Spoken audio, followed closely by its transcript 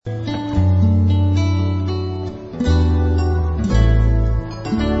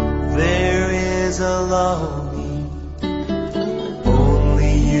overwhelm me.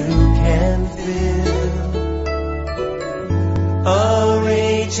 Only you can fill a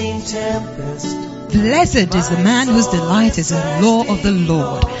raging tempest. Blessed is the man whose delight is in the law of the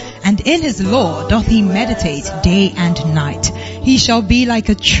Lord, and in his law doth he meditate day and night. He shall be like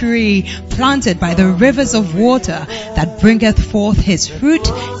a tree planted by the rivers of water, that bringeth forth his fruit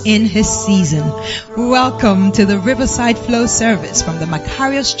in his season. Welcome to the Riverside Flow service from the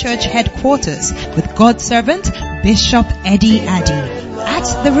Makarios Church headquarters with God's servant, Bishop Eddie Addy.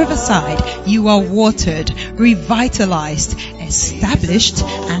 At the Riverside, you are watered, revitalized, established,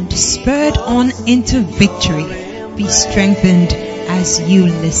 and spurred on into victory. Be strengthened as you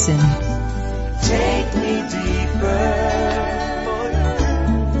listen. Take me deeper,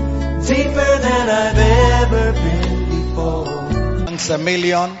 deeper than I've ever been before. Thanks a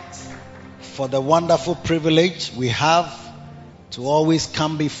million for the wonderful privilege we have to always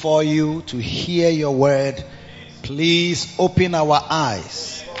come before you to hear your word. Please open our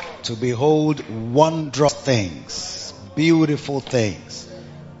eyes to behold wondrous things, beautiful things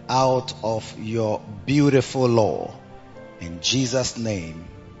out of your beautiful law. In Jesus' name,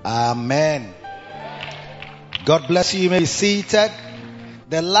 amen. God bless you. You may be seated.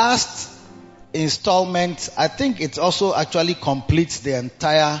 The last installment, I think it also actually completes the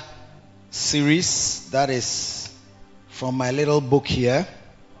entire series that is from my little book here,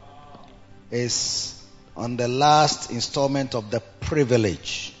 is on the last installment of the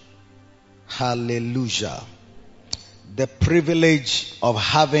privilege. Hallelujah. The privilege of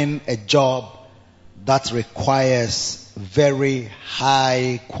having a job that requires very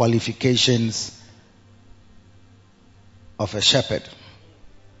high qualifications of a shepherd.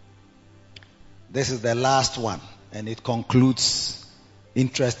 This is the last one, and it concludes,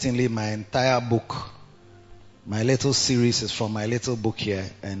 interestingly, my entire book. My little series is from my little book here,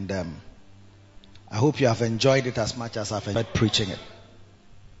 and I hope you have enjoyed it as much as I've enjoyed preaching it.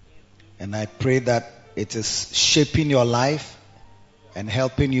 And I pray that it is shaping your life and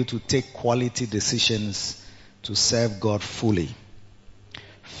helping you to take quality decisions to serve God fully.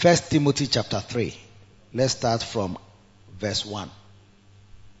 1 Timothy chapter 3. Let's start from verse 1.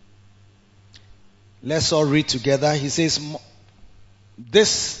 Let's all read together. He says,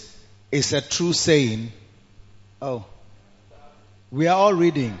 this is a true saying. Oh, we are all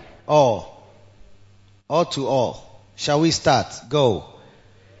reading. All to all. Shall we start? Go.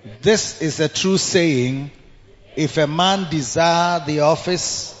 This is a true saying. If a man desire the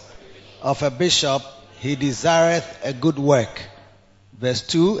office of a bishop, he desireth a good work. Verse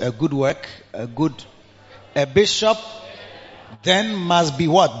 2, a good work, a bishop then must be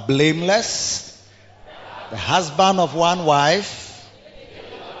what? Blameless. The husband of one wife.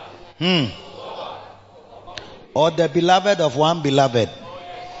 Or the beloved of one beloved.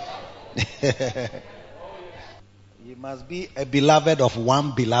 You must be a beloved of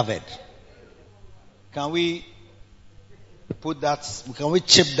one beloved. Can we put that? Can we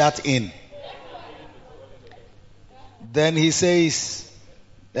chip that in? Then he says,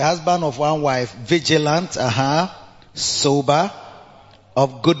 the husband of one wife, vigilant, sober,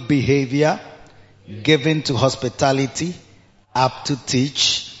 of good behavior, given to hospitality, apt to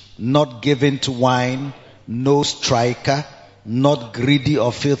teach, not given to wine, no striker, not greedy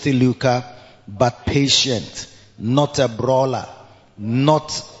of filthy lucre, but patient, not a brawler, not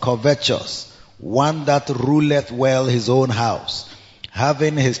covetous, one that ruleth well his own house,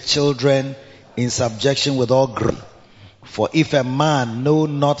 having his children in subjection with all grace. For if a man know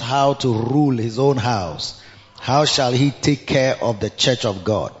not how to rule his own house, how shall he take care of the church of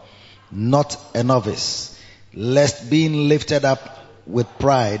God? Not a novice, lest being lifted up with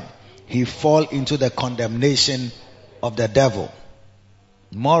pride, he fall into the condemnation of the devil.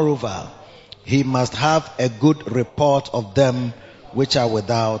 Moreover, he must have a good report of them which are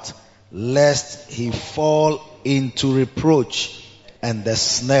without, lest he fall into reproach and the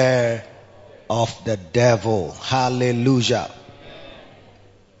snare of the devil. Hallelujah.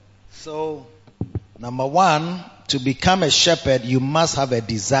 So, number one, to become a shepherd, you must have a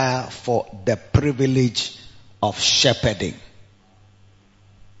desire for the privilege of shepherding.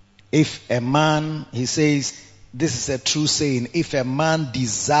 If a man, he says, this is a true saying, if a man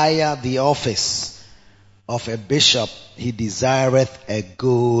desire the office of a bishop, he desireth a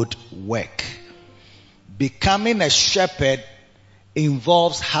good work. Becoming a shepherd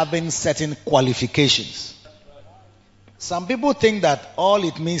involves having certain qualifications. Some people think that all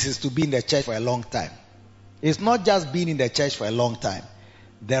it means is to be in the church for a long time. It's not just being in the church for a long time.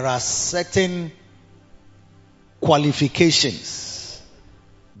 There are certain qualifications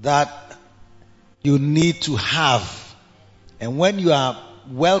that you need to have. And when you are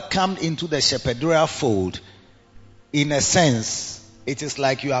welcomed into the shepherdorial fold, in a sense, it is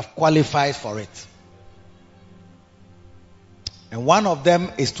like you have qualified for it. And one of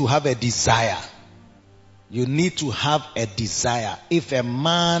them is to have a desire. You need to have a desire. If a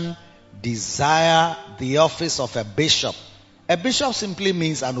man desire the office of a bishop simply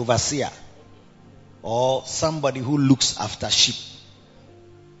means an overseer or somebody who looks after sheep.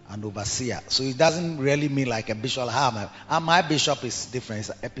 An overseer. So it doesn't really mean like a bishop. My bishop is different.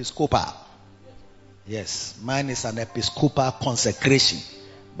 It's episcopal. Yes, mine is an episcopal consecration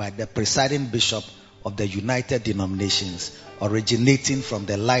by the presiding bishop of the United Denominations, originating from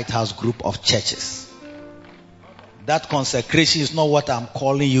the Lighthouse group of churches. That consecration is not what I'm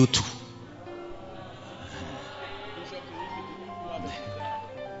calling you to.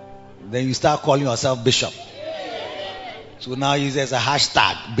 Then you start calling yourself bishop. So now there's a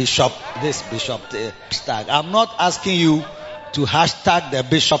hashtag, bishop this, bishop the hashtag. I'm not asking you to hashtag the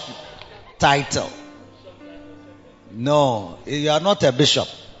bishop title. No, you are not a bishop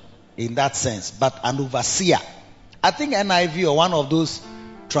in that sense, but an overseer. I think NIV or one of those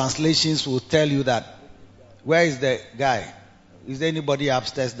translations will tell you that. Where is the guy? Is there anybody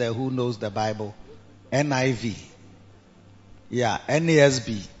upstairs there who knows the Bible? NIV. Yeah,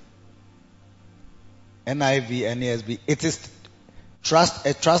 NASB. NIV, NASB. It is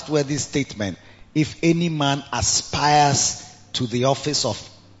a trustworthy statement. If any man aspires to the office of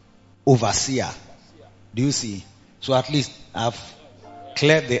overseer. Do you see? So at least I've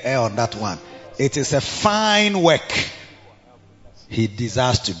cleared the air on that one. It is a fine work he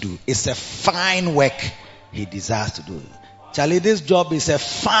desires to do. It's a fine work he desires to do. Charlie, this job is a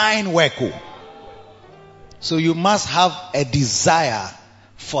fine work. So you must have a desire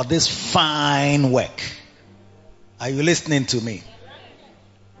for this fine work. Are you listening to me?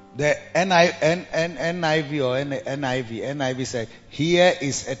 The NIV or NIV said, here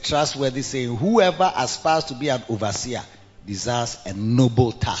is a trustworthy saying, whoever aspires to be an overseer desires a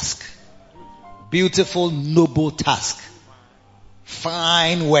noble task. Beautiful, noble task.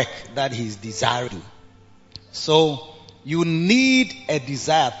 Fine work that he is desiring. So, you need a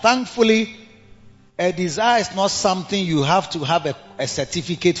desire. Thankfully, a desire is not something you have to have a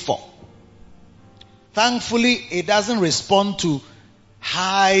certificate for. Thankfully, it doesn't respond to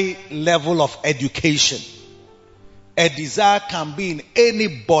high level of education. A desire can be in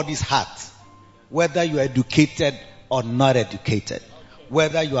anybody's heart, whether you are educated or not educated,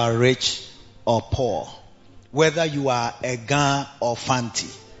 whether you are rich or poor, whether you are a Gan or Fanti,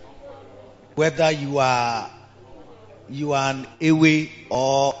 whether you are an Ewe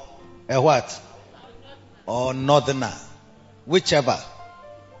or a what? Or Northerner, whichever,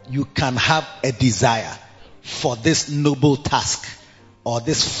 you can have a desire for this noble task or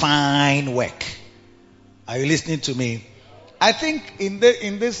this fine work. Are you listening to me? I think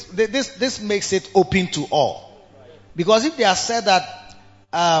this makes it open to all. Because if they have said that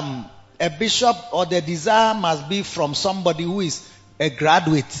a bishop or the desire must be from somebody who is a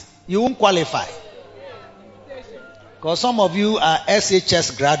graduate, you won't qualify. Because some of you are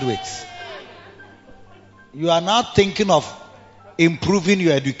SHS graduates. You are now thinking of improving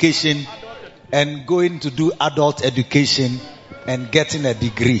your education and going to do adult education and getting a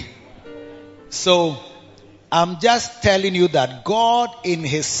degree. So, I'm just telling you that God in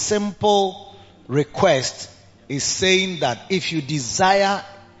His simple request is saying that if you desire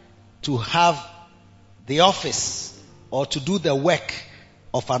to have the office or to do the work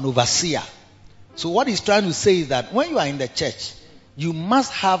of an overseer. So what He's trying to say is that when you are in the church, you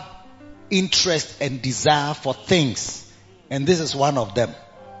must have interest and desire for things. And this is one of them.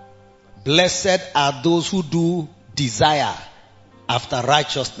 Blessed are those who do desire after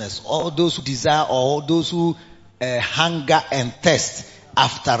righteousness, or those who desire, or those who hunger and thirst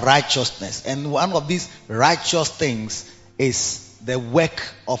after righteousness. And one of these righteous things is the work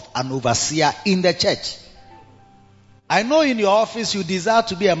of an overseer in the church. I know in your office you desire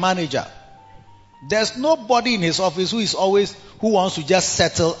to be a manager. There's nobody in his office who wants to just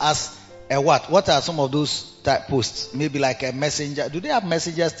settle as a what? What are some of those type posts? Maybe like a messenger. Do they have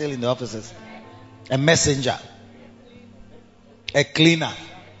messengers still in the offices? A messenger, a cleaner,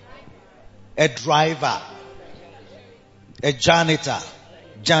 a driver, a janitor,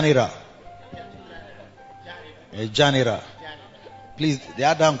 a janitor. Please, the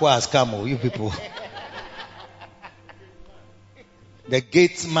Adanko has come, you people. The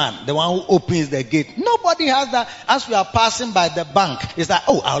gatesman, the one who opens the gate. Nobody has that. As we are passing by the bank, it's like,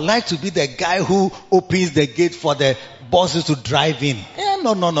 oh, I would like to be the guy who opens the gate for the bosses to drive in.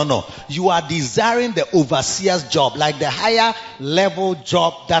 No. You are desiring the overseer's job, like the higher level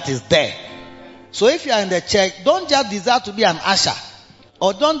job that is there. So if you are in the church, don't just desire to be an usher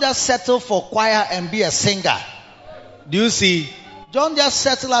Or don't just settle for choir and be a singer. Do you see? Don't just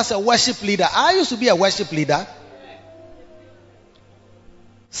settle as a worship leader. I used to be a worship leader.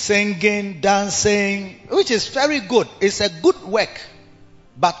 Singing, dancing, which is very good. It's a good work.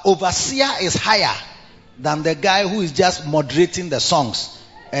 But overseer is higher than the guy who is just moderating the songs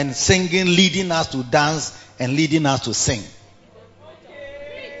and singing, leading us to dance and leading us to sing.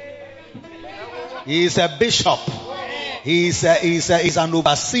 He is a bishop. He's an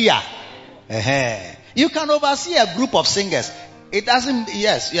overseer. You can oversee a group of singers. It doesn't,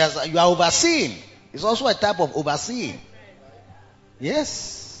 yes, you are overseeing. It's also a type of overseeing.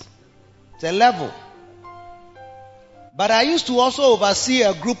 Yes. It's a level. But I used to also oversee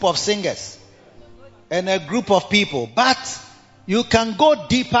a group of singers and a group of people. But you can go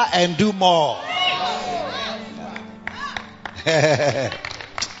deeper and do more.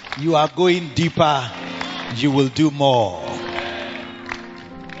 You are going deeper, you will do more.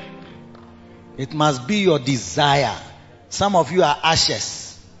 It must be your desire. Some of you are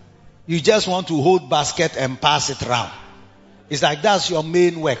ashes. You just want to hold basket and pass it around. It's like that's your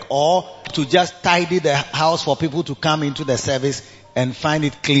main work. Or to just tidy the house for people to come into the service and find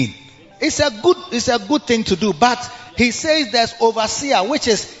it clean. It's a good thing to do. But he says there's overseer, which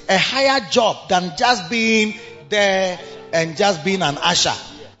is a higher job than just being there and just being an usher.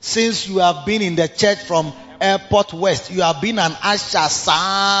 Since you have been in the church from Airport West, you have been an usher,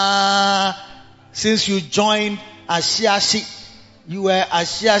 sir. Since you joined Ashiashi, you were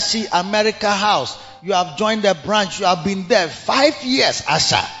Ashiashi America House. You have joined the branch. You have been there 5 years,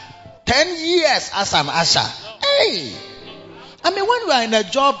 usher. 10 years as an usher. Hey! I mean, when you are in a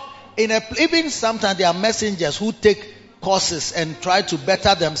job, even sometimes there are messengers who take courses and try to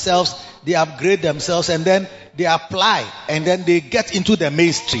better themselves. They upgrade themselves and then they apply and then they get into the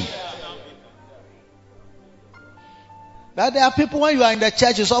mainstream. But there are people, when you are in the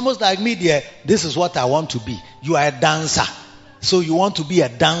church, it's almost like me there. This is what I want to be. You are a dancer. So you want to be a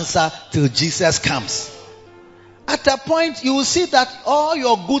dancer till Jesus comes. At a point, you will see that all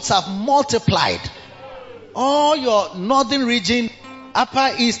your goods have multiplied. All your northern region,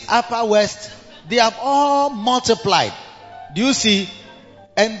 upper east, upper west, they have all multiplied. Do you see?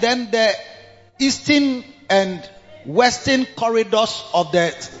 And then the eastern and western corridors of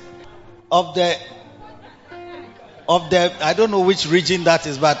the I don't know which region that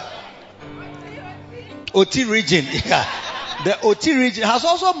is, but OT region. Yeah. The OT region has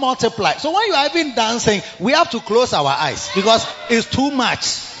also multiplied. So when you are even dancing, we have to close our eyes because it's too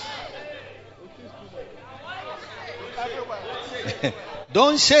much.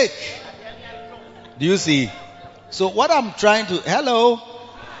 Don't shake. Do you see? So what I'm trying to... Hello?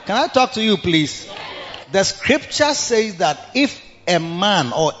 Can I talk to you, please? The scripture says that if a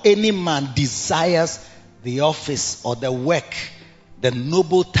man or any man desires the office or the work, the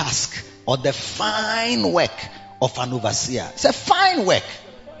noble task or the fine work of an overseer. It's a fine work.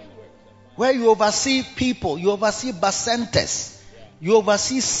 Where you oversee people, you oversee bus centers, you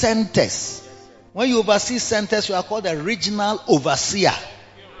oversee centers. When you oversee centers, you are called a regional overseer.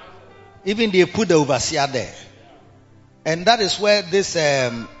 Even they put the overseer there. And that is where this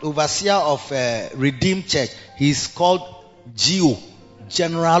overseer of Redeemed Church, he's called GO,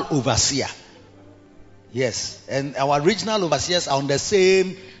 General Overseer. Yes. And our regional overseers are on the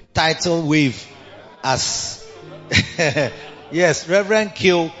same title wave as yes, Reverend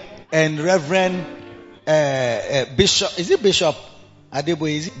Kill and Reverend Bishop. Is it Bishop?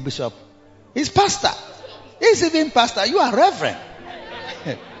 Adeboye, is it Bishop? He's pastor. He's even pastor. You are Reverend.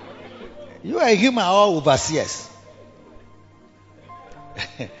 You are him are all overseers.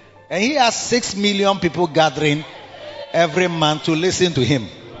 And he has 6 million people gathering every month to listen to him.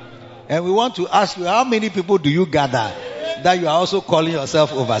 And we want to ask you, how many people do you gather that you are also calling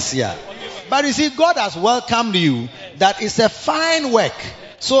yourself overseer? But you see, God has welcomed you. That is a fine work.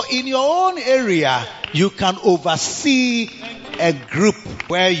 So in your own area, you can oversee a group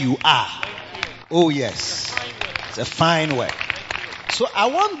where you are. Oh yes. It's a fine work. So I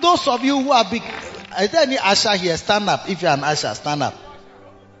want those of you who are big. Is there any usher here? Stand up. If you're an usher, stand up.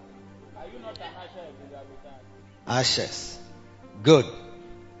 Ushers. Good.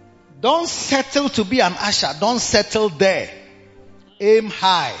 Don't settle to be an usher. Don't settle there. Aim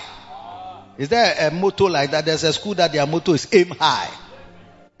high. Is there a motto like that? There's a school that their motto is aim high.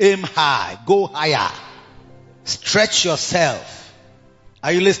 Aim high. Go higher. Stretch yourself.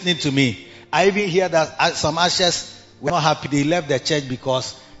 Are you listening to me? I even hear that some ushers were not happy. They left the church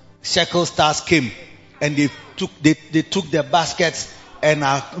because shekel stars came and they took their baskets and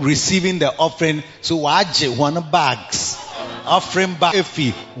are receiving the offering. So waje one bags. Offering back if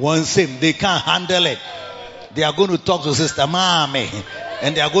one same. They can't handle it. They are going to talk to Sister Mami.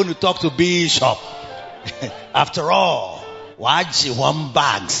 And they are going to talk to Bishop. After all, watch one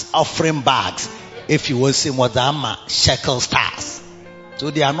bags, offering bags. If you will see Modama shekel stars. So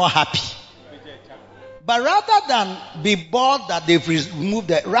they are not happy. But rather than be bored that they've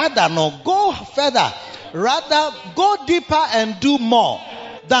removed it, rather no, go further. Rather go deeper and do more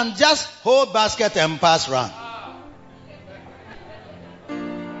than just hold basket and pass round.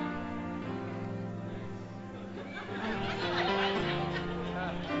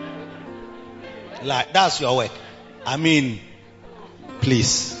 Like, that's your work. I mean,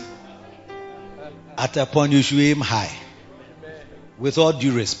 please. At a point you should aim high. With all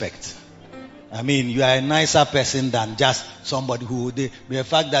due respect. I mean, you are a nicer person than just somebody who, the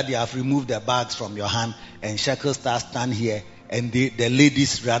fact that they have removed the bags from your hand and shekel stars stand here and the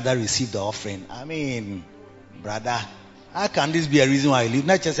ladies rather receive the offering. I mean, brother, how can this be a reason why you leave?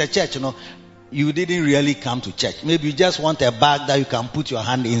 Not just a church, you know. You didn't really come to church. Maybe you just want a bag that you can put your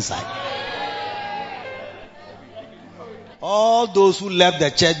hand inside. All those who left the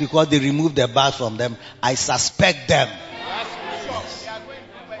church because they removed the bags from them, I suspect them.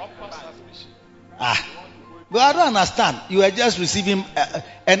 But I don't understand. You are just receiving,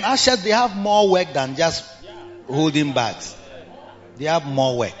 and ushers, they have more work than just holding bags. They have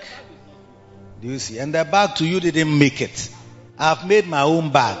more work. Do you see? And the bag to you didn't make it. I've made my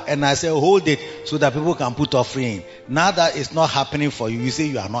own bag and I say hold it so that people can put offering in. Now that it's not happening for you, you say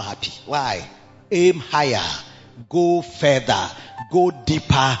you are not happy. Why? Aim higher. Go further. Go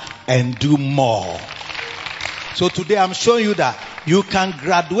deeper and do more. So today I'm showing you that you can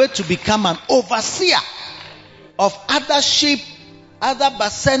graduate to become an overseer of other sheep, other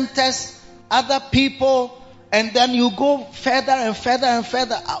bacentas, other people, and then you go further and further and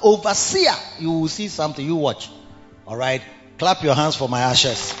further. Overseer, you will see something. You watch. All right, clap your hands for my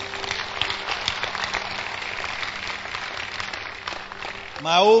ashes.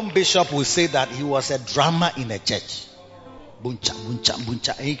 My own bishop will say that he was a drummer in a church. Buncha, buncha,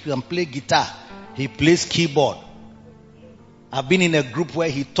 buncha. He can play guitar. He plays keyboard. I've been in a group where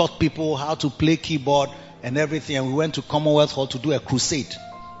he taught people how to play keyboard and everything. And we went to Commonwealth Hall to do a crusade.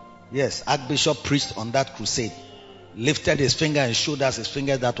 Yes, Archbishop preached on that crusade. Lifted his finger and showed us his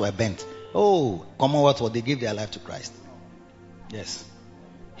fingers that were bent. Oh, Commonwealth Hall, they gave their life to Christ. Yes.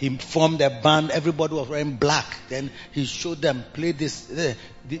 He formed a band. Everybody was wearing black. Then he showed them, play this.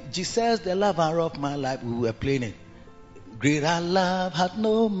 Jesus, the lover of my life. We were playing it. Greater love had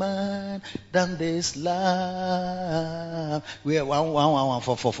no man than this love. We are 1 1 1 1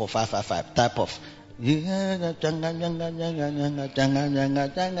 4 4 4 5 5 5 type of. 1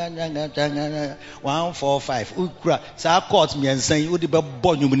 4 5. Sa chords me and saying you the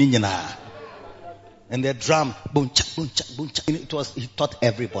born. And the drum, buncha, buncha, buncha. He taught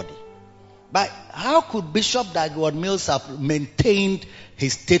everybody. But how could Bishop Dagwood Mills have maintained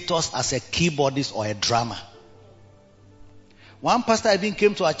his status as a keyboardist or a drummer? One pastor even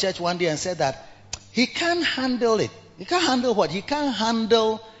came to our church one day and said that he can't handle it. He can't handle what? He can't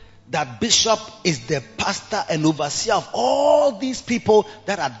handle that Bishop is the pastor and overseer of all these people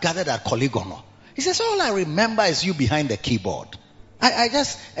that are gathered at Koligono. He says, all I remember is you behind the keyboard.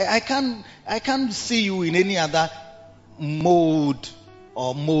 I can't see you in any other mode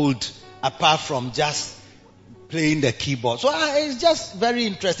or mold apart from just playing the keyboard. So it's just very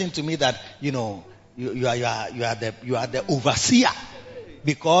interesting to me that, you know, you are the overseer.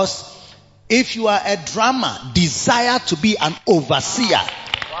 Because if you are a drummer, desire to be an overseer.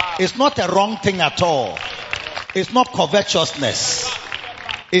 It's not a wrong thing at all. It's not covetousness.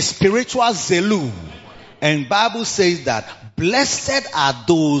 It's spiritual zelu. And Bible says that blessed are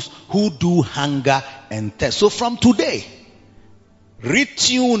those who do hunger and thirst. So from today,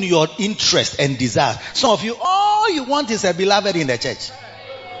 retune your interest and desire. Some of you, all you want is a beloved in the church.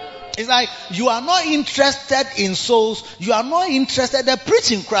 It's like you are not interested in souls. You are not interested in the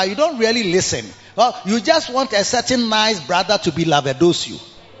preaching cry. You don't really listen. Well, you just want a certain nice brother to be loved you.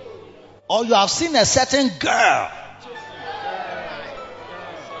 Or you have seen a certain girl.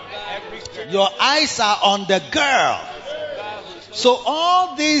 Your eyes are on the girl. So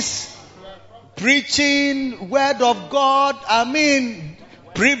all this preaching, word of God,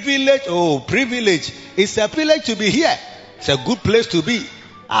 privilege. Oh, privilege. It's a privilege to be here. It's a good place to be.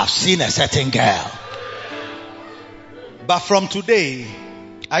 I've seen a certain girl. But from today,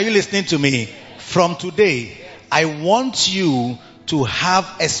 are you listening to me? From today, I want you to have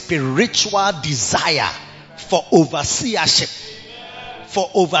a spiritual desire for overseership, for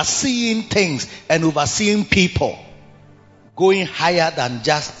overseeing things and overseeing people, going higher than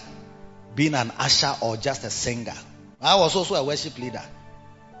just being an usher or just a singer. I was also a worship leader.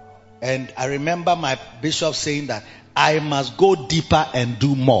 And I remember my bishop saying that I must go deeper and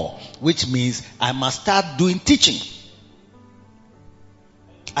do more, which means I must start doing teaching.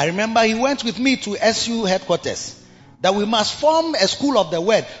 I remember he went with me to SU headquarters, that we must form a school of the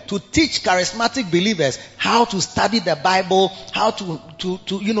word to teach charismatic believers how to study the Bible, how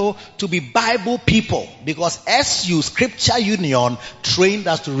to be Bible people, because SU Scripture Union trained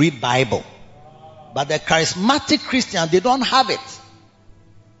us to read Bible. But the charismatic Christians, they don't have it.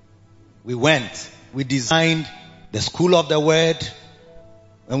 We went, we designed the school of the word,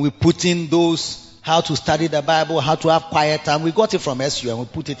 and we put in those how to study the Bible, how to have quiet time. We got it from SU and we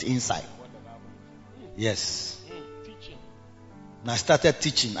put it inside. Yes. And I started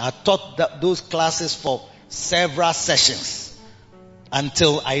teaching. I taught those classes for several sessions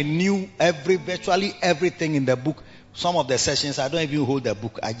until I knew virtually everything in the book. Some of the sessions, I don't even hold the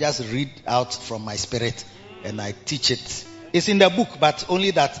book. I just read out from my spirit and I teach it. It's in the book, but only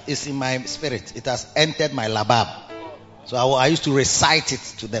that it's in my spirit. It has entered my labab. So I used to recite it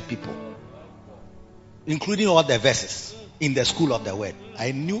to the people, including all the verses in the school of the word.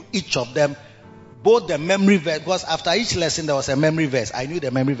 I knew each of them, both the memory verse, because after each lesson there was a memory verse. I knew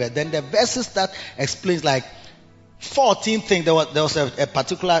the memory verse. Then the verses that explains like 14 things. There was a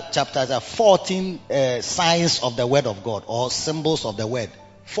particular chapter that 14 signs of the word of God, or symbols of the word.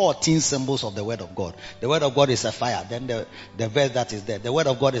 14 symbols of the word of God. The word of God is a fire. Then the verse that is there. The word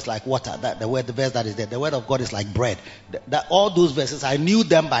of God is like water. The verse that is there. The word of God is like bread. All those verses, I knew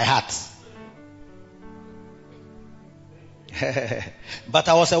them by heart. But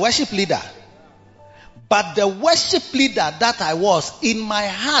I was a worship leader. But the worship leader that I was, in my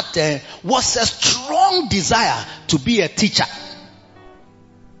heart was a strong desire to be a teacher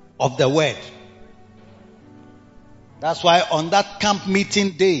of the word. That's why on that camp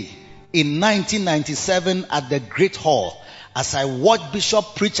meeting day in 1997 at the Great Hall, as I watched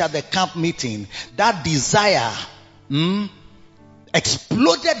Bishop preach at the camp meeting, that desire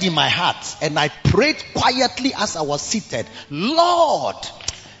exploded in my heart, and I prayed quietly as I was seated. Lord,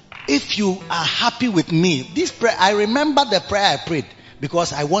 if you are happy with me, this prayer, I remember the prayer I prayed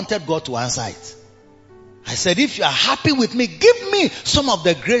because I wanted God to answer it. I said, if you are happy with me, give me some of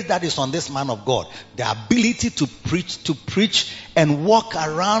the grace that is on this man of God. The ability to preach and walk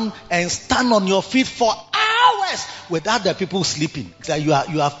around and stand on your feet for hours without the people sleeping. It's like you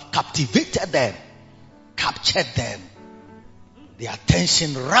have captivated them, captured them. Their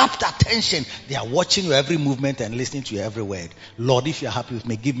attention, rapt attention. They are watching your every movement and listening to your every word. Lord, if you are happy with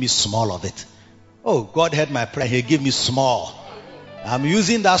me, give me small of it. Oh, God heard my prayer. He gave me small. I'm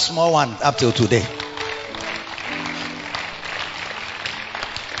using that small one up till today.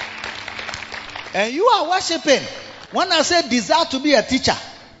 And you are worshiping. When I say desire to be a teacher,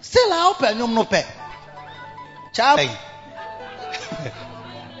 still I open you no pay. Child.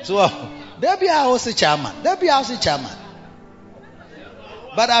 So there be a house chairman.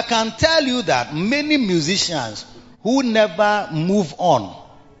 But I can tell you that many musicians who never move on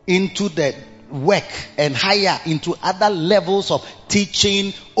into the work and higher into other levels of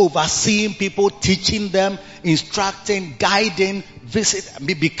teaching, overseeing people, teaching them, instructing, guiding,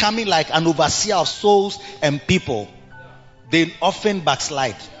 becoming like an overseer of souls and people, they often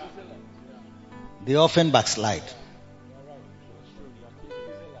backslide.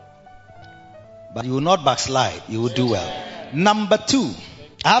 But you will not backslide. You will do well. Number 2.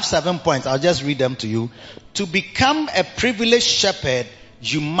 I have 7 points. I'll just read them to you. To become a privileged shepherd,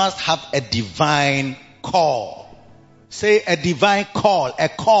 you must have a divine call. Say a divine call. A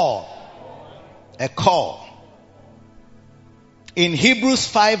call. In Hebrews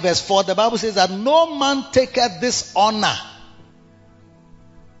 5 verse 4, the Bible says that no man taketh this honor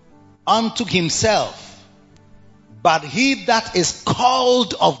unto himself, but he that is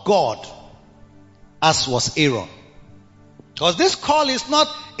called of God, as was Aaron. Because this call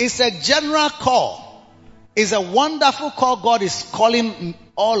it's a general call. It's a wonderful call. God is calling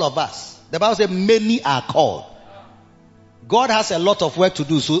all of us. The Bible says many are called. God has a lot of work to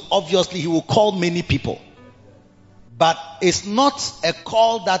do, so obviously he will call many people. But it's not a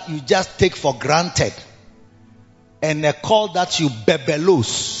call that you just take for granted, and a call that you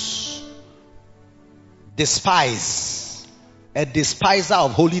bebelos, despise. A despiser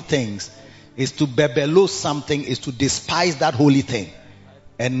of holy things is to bebelos something, is to despise that holy thing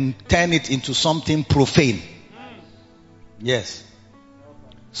and turn it into something profane. Yes.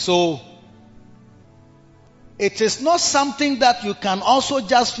 So it is not something that you can also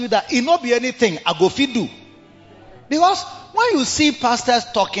just feel that it not be anything I go fit do. Because when you see pastors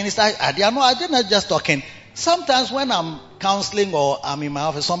talking, it's like they're not just talking. Sometimes when I'm counseling or I'm in my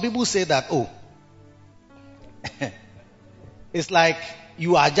office, some people say that, oh, it's like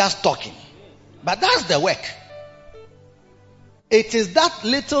you are just talking. But that's the work. It is that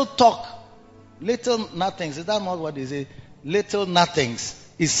little talk, little nothings. Is that not what they say? Little nothings,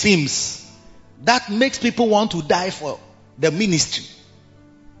 it seems, that makes people want to die for the ministry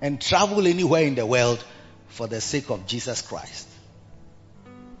and travel anywhere in the world for the sake of Jesus Christ.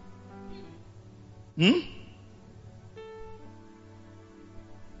 And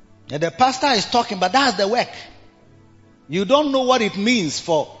the pastor is talking, but that's the work. You don't know what it means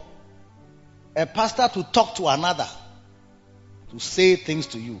for a pastor to talk to another, to say things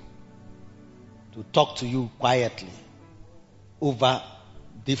to you, to talk to you quietly over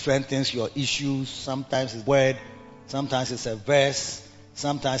different things, your issues. Sometimes it's a word, sometimes it's a verse,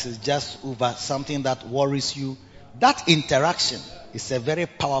 sometimes it's just over something that worries you. That interaction is a very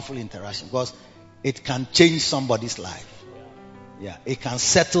powerful interaction because it can change somebody's life. Yeah, it can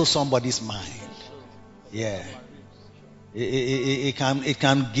settle somebody's mind. Yeah, it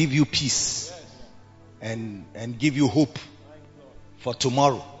can give you peace and give you hope for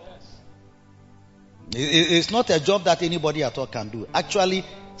tomorrow. It's not a job that anybody at all can do. Actually,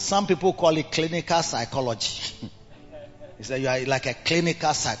 some people call it clinical psychology. It's like you are like a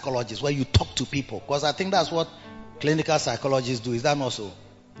clinical psychologist where you talk to people. Because I think that's what clinical psychologists do. Is that not so?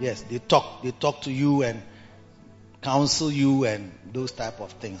 Yes, they talk to you and counsel you and those type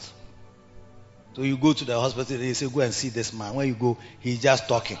of things. So you go to the hospital, they say, go and see this man. When you go, he's just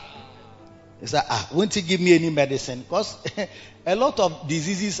talking. It's like, won't he give me any medicine? Because a lot of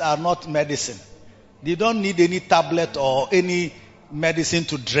diseases are not medicine. They don't need any tablet or any medicine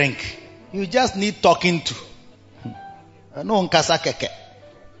to drink. You just need talking to. No nkasa keke.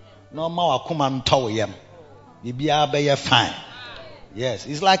 No ma wakuma ntowo yem. Bibia be fine. Yes,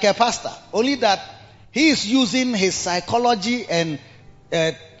 it's like a pastor. Only that he is using his psychology and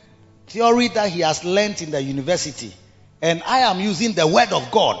theory that he has learned in the university. And I am using the word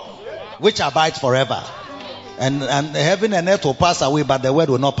of God, which abides forever. And heaven and earth will pass away, but the word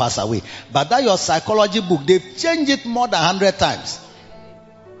will not pass away. But that your psychology book, they've changed it more than 100 times.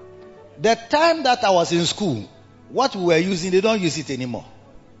 The time that I was in school, what we were using, they don't use it anymore.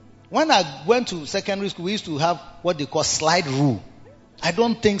 When I went to secondary school, we used to have what they call slide rule. I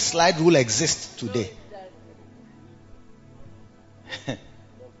don't think slide rule exists today.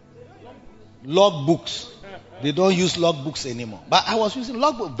 Log books. They don't use log books anymore. But I was using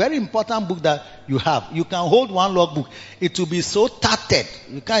log book, very important book that you have. You can hold one log book. It will be so tattered.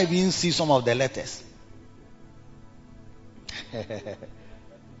 You can't even see some of the letters.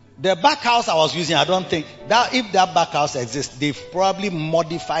 The back house I was using, I don't think that if that back house exists, they've probably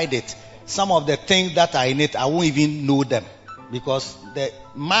modified it. Some of the things that are in it, I won't even know them because the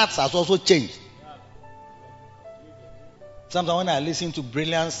maths has also changed. Sometimes when I listen to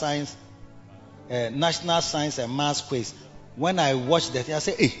Brilliant Science, National Science and Maths quiz, when I watch that, I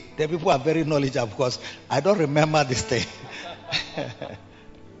say, hey, the people are very knowledgeable because I don't remember this thing.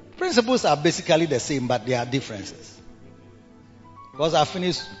 Principles are basically the same, but there are differences. Because I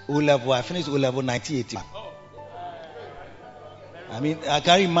finished O-level 1981. I mean, I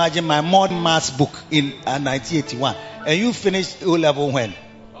can imagine my modern maths book in 1981. And you finished O-level when?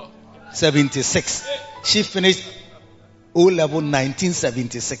 76. She finished O-level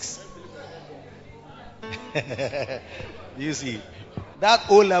 1976. You see, that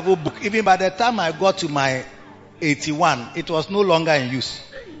O-level book, even by the time I got to my 81, it was no longer in use.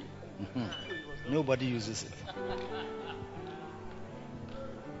 Nobody uses it.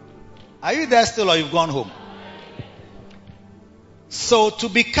 Are you there still or you've gone home? So to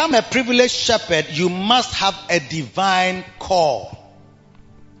become a privileged shepherd, you must have a divine call.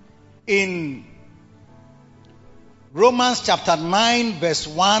 In Romans chapter 9 verse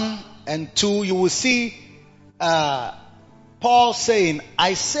 1 and 2, you will see Paul saying,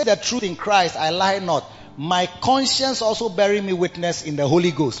 I say the truth in Christ, I lie not. My conscience also bearing me witness in the Holy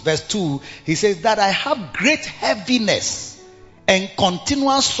Ghost. Verse 2, he says that I have great heaviness and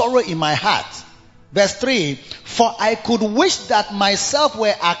continual sorrow in my heart. Verse 3, for I could wish that myself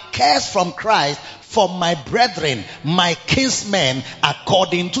were accursed from Christ for my brethren, my kinsmen,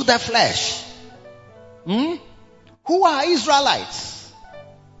 according to the flesh. Who are Israelites?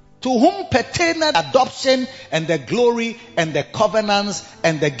 To whom pertain adoption and the glory and the covenants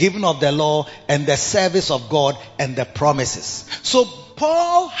and the giving of the law and the service of God and the promises. So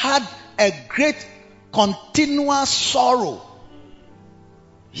Paul had a great continual sorrow.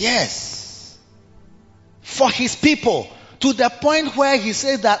 Yes. For his people. To the point where he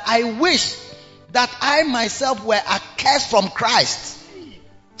says that I wish that I myself were accursed from Christ.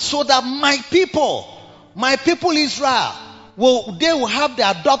 So that my people Israel, they will have the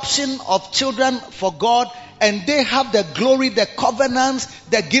adoption of children for God and they have the glory, the covenants,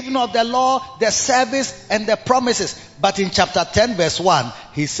 the giving of the law, the service, and the promises. But in chapter 10 verse 1,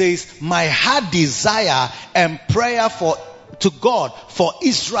 he says, my heart desire and prayer to God for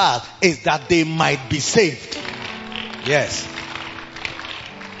Israel is that they might be saved. Yes.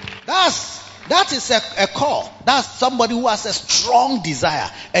 That is a call. That's somebody who has a strong desire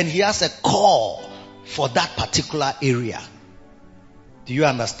and he has a call for that particular area. Do you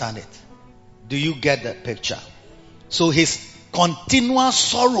understand it? Do you get the picture? So his continual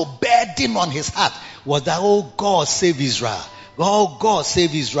sorrow burden on his heart was that, oh God, save Israel. Oh God,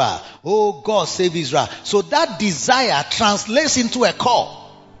 save Israel. Oh God, save Israel. So that desire translates into a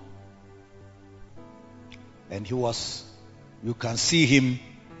call. And you can see him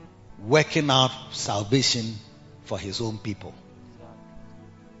working out salvation for his own people.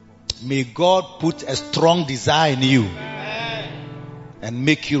 May God put a strong desire in you and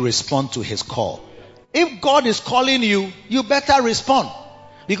make you respond to his call. If God is calling you, you better respond.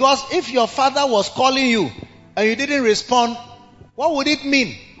 Because if your father was calling you and you didn't respond, what would it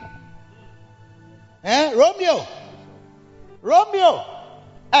mean? Romeo.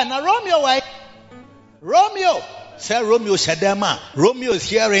 And Romeo, right? Romeo. Say Romeo Shadema. Romeo is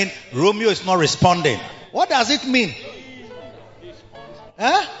hearing. Romeo is not responding. What does it mean?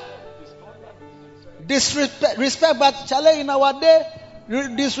 Disrespect. But Charlie, in our day,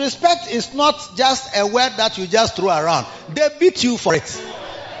 disrespect is not just a word that you just throw around. They beat you for it.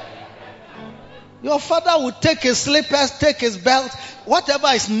 Your father would take his slippers, take his belt, whatever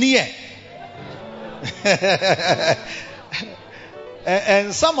is near.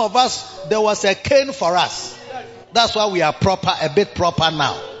 And some of us, there was a cane for us. That's why we are a bit proper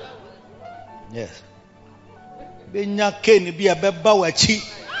now. Yes. Benya cane be a beba wachi.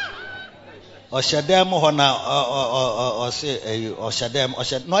 Oshadem hona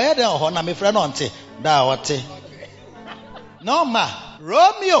oshadem. No ya dem hona me friend onte. Da wote. No ma.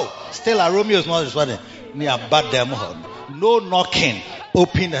 Romeo. Still a Romeo is not responding. Me a bad them hon. No knocking.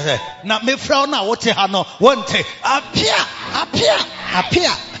 Open the door. Na me friend na wote ha no. Wonte. Appear.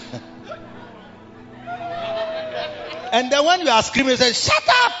 And then when you are screaming, they say, shut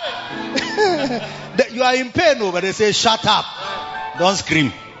up! You are in pain, but they say, shut up. Don't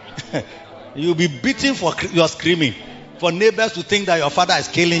scream. You'll be beaten for your screaming. For neighbors to think that your father is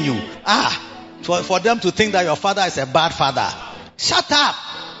killing you. For them to think that your father is a bad father. Shut up.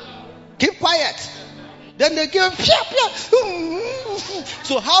 Keep quiet. Then they give pia.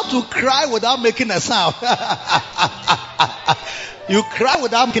 So how to cry without making a sound? You cry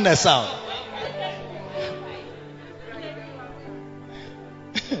without making a sound.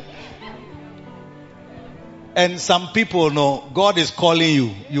 And some people know God is calling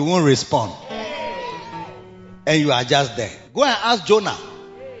you. You won't respond. And you are just there. Go and ask Jonah.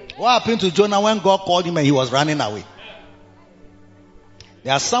 What happened to Jonah when God called him and he was running away?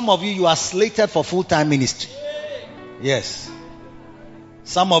 There are some of you are slated for full-time ministry. Yes.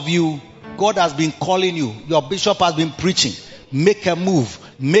 Some of you, God has been calling you. Your bishop has been preaching. Make a move.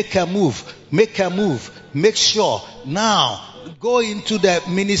 Make sure now. Go into the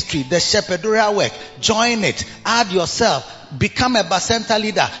ministry, the shepherdorial work. Join it. Add yourself. Become a bacenta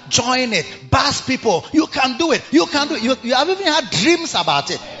leader. Join it. Bass people. You can do it. You have even had dreams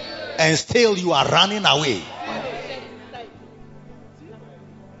about it. And still you are running away.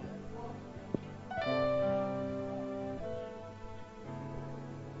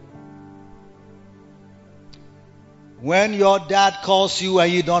 When your dad calls you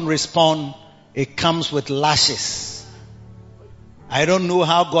and you don't respond, it comes with lashes. I don't know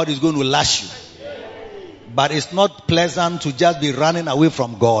how God is going to lash you. But it's not pleasant to just be running away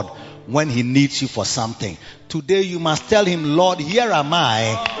from God when he needs you for something. Today you must tell him, Lord, here am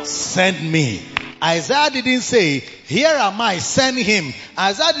I, send me. Isaiah didn't say, here am I, send him.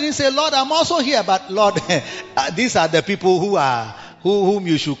 Isaiah didn't say, Lord, I'm also here. But Lord, these are the people whom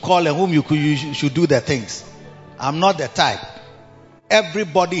you should call and whom you should do the things. I'm not the type.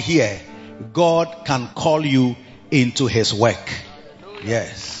 Everybody here, God can call you into his work.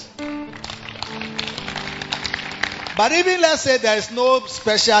 Yes. But even let's say there is no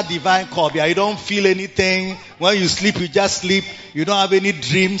special divine call. You don't feel anything. When you sleep, you just sleep. You don't have any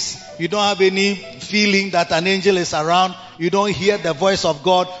dreams. You don't have any feeling that an angel is around. You don't hear the voice of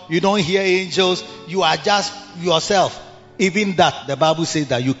God. You don't hear angels. You are just yourself. Even that, the Bible says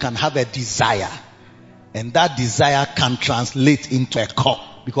that you can have a desire. And that desire can translate into a call.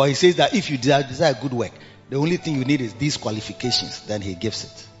 Because he says that if you desire good work, the only thing you need is these qualifications. Then he gives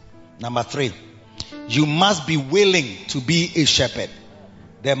it. Number 3, you must be willing to be a shepherd.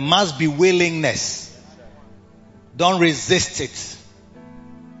 There must be willingness. Don't resist it.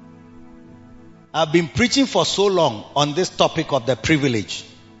 I've been preaching for so long on this topic of the privilege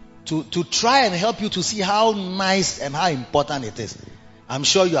to try and help you to see how nice and how important it is. I'm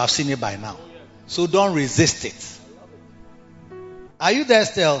sure you have seen it by now. So don't resist it. Are you there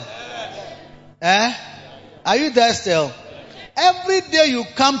still? Are you there still? Every day you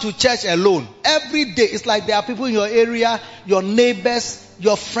come to church alone. Every day. It's like there are people in your area, your neighbors,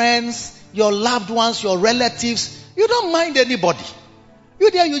 your friends, your loved ones, your relatives. You don't mind anybody.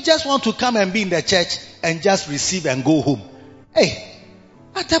 You just want to come and be in the church and just receive and go home. Hey,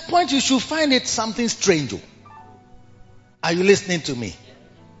 at a point you should find it something strange. Are you listening to me?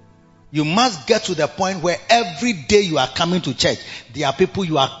 You must get to the point where every day you are coming to church, there are people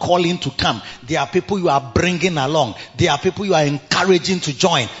you are calling to come. There are people you are bringing along. There are people you are encouraging to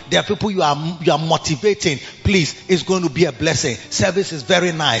join. There are people you are motivating. Please, it's going to be a blessing. Service is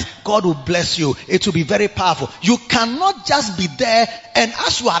very nice. God will bless you. It will be very powerful. You cannot just be there and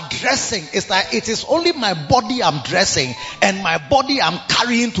as you are dressing, it's like it is only my body I'm dressing and my body I'm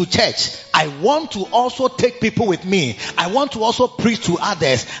carrying to church. I want to also take people with me. I want to also preach to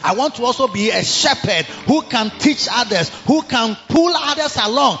others. I want to also be a shepherd who can teach others, who can pull others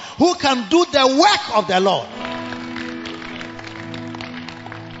along, who can do the work of the Lord.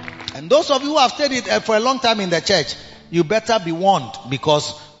 And those of you who have stayed for a long time in the church, you better be warned,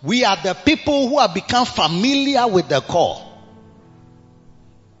 because we are the people who have become familiar with the call.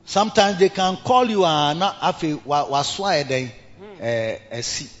 Sometimes they can call you are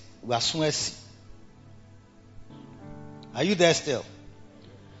you there still?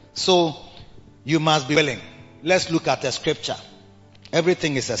 So you must be willing. Let's look at a scripture.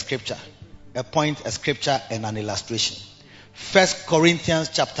 Everything is a scripture. A point, a scripture, and an illustration. 1 Corinthians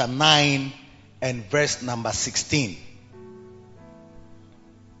chapter 9 and verse number 16.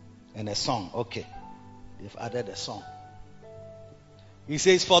 And a song. Okay. They've added a song. He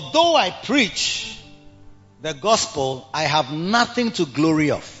says, for though I preach the gospel, I have nothing to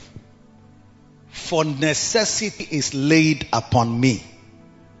glory of. For necessity is laid upon me.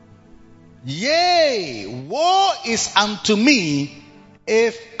 Yea, woe is unto me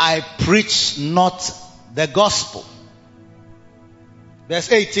if I preach not the gospel.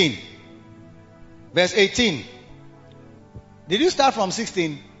 Verse 18. Verse 18. Did you start from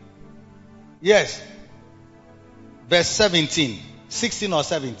 16? Yes. Verse 17. 16 or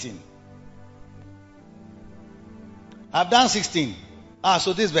 17? I've done 16.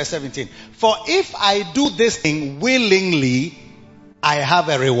 So this is verse 17. For if I do this thing willingly, I have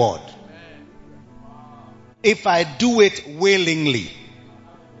a reward. If I do it willingly.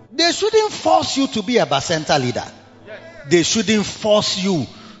 They shouldn't force you to be a Bacenta leader. They shouldn't force you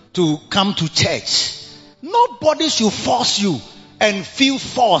to come to church. Nobody should force you and feel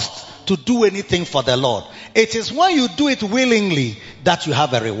forced to do anything for the Lord. It is when you do it willingly that you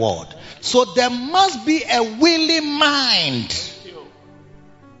have a reward. So there must be a willing mind.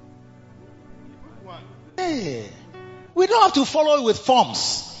 Hey, we don't have to follow with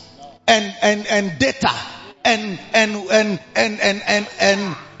forms and data and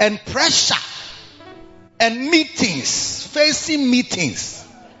pressure and meetings, facing meetings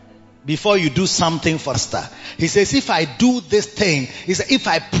before you do something for Star. He says, if I do this thing, he said, if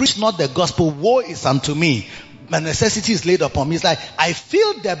I preach not the gospel, woe is unto me. My necessity is laid upon me. It's like I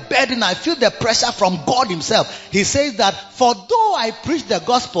feel the burden, I feel the pressure from God himself. He says that for though I preach the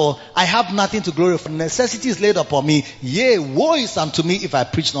gospel, I have nothing to glory for. Necessity is laid upon me. Yea, woe is unto me if I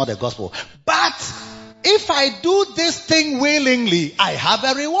preach not the gospel. But if I do this thing willingly, I have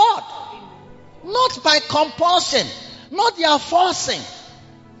a reward. Not by compulsion, not your forcing.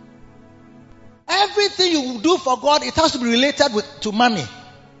 Everything you do for God, it has to be related to money,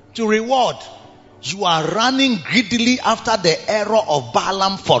 to reward. You are running greedily after the error of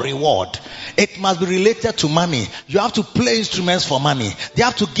Balaam for reward. It must be related to money. You have to play instruments for money. They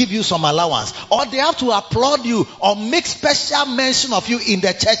have to give you some allowance. Or they have to applaud you or make special mention of you in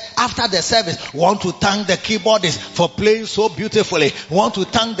the church after the service. We want to thank the keyboardist for playing so beautifully. We want to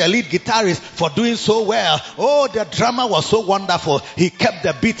thank the lead guitarist for doing so well. Oh, the drummer was so wonderful. He kept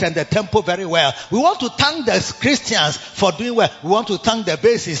the beat and the tempo very well. We want to thank the Christians for doing well. We want to thank the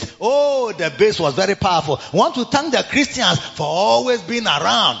bassist. Oh, the bass was very powerful. We want to thank the Christians for always being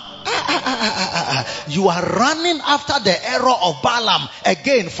around. You are running after the error of Balaam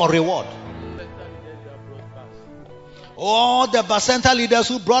again for reward. Oh, the Bacenta leaders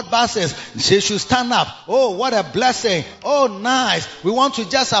who brought buses, they should stand up. Oh, what a blessing. Oh, nice. We want to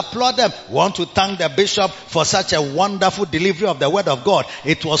just applaud them. We want to thank the bishop for such a wonderful delivery of the word of God.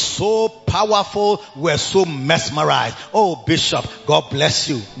 It was so powerful. We're so mesmerized. Oh, bishop, God bless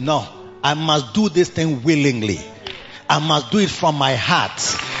you. No, I must do this thing willingly. I must do it from my heart.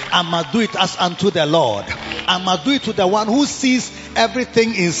 I must do it as unto the Lord. I must do it to the one who sees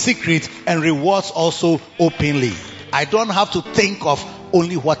everything in secret and rewards also openly. I don't have to think of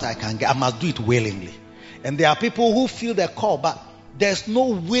only what I can get. I must do it willingly. And there are people who feel the call, but there's no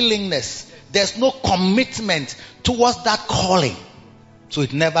willingness. There's no commitment towards that calling. So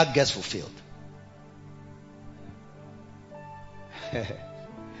it never gets fulfilled.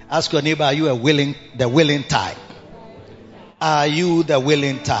 Ask your neighbor, are you the willing type? Are you the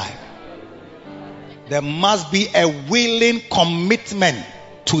willing type? There must be a willing commitment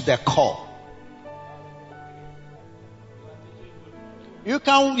to the call. You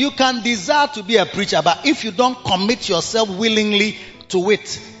can desire to be a preacher, but if you don't commit yourself willingly to it,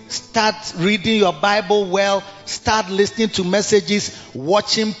 start reading your Bible well, start listening to messages,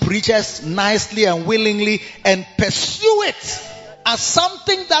 watching preachers nicely and willingly, and pursue it as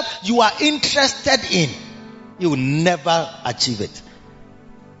something that you are interested in, you will never achieve it.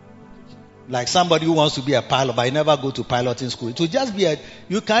 Like somebody who wants to be a pilot, but you never go to piloting school. It will just be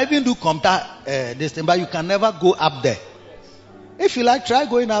you can even do computer this thing, but you can never go up there. If you like, try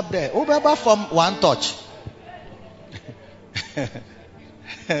going up there. Over from one touch.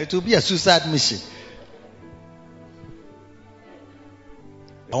 It will be a suicide mission.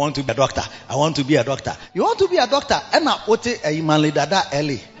 I want to be a doctor. I want to be a doctor. You want to be a doctor?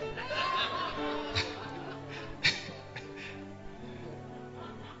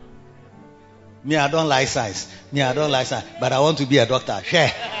 Me, I don't like science. But I want to be a doctor.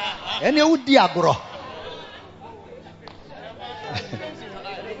 Share.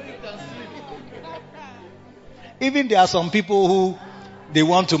 Even there are some people who they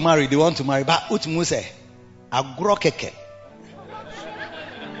want to marry, but utmu say agro keke.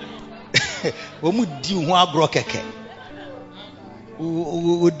 Womu di ho agro keke.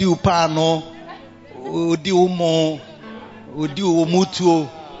 Odi upano, odi umo, odi omutuo,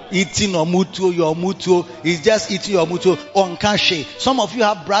 eating or mutuo, your mutuo is just eating your mutuo on cash. Some of you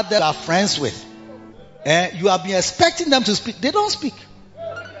have brothers you are friends with. You have been expecting them to speak. They don't speak.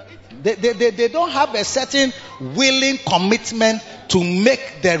 They don't have a certain willing commitment to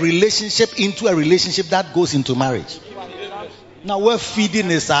make their relationship into a relationship that goes into marriage. Now we're feeding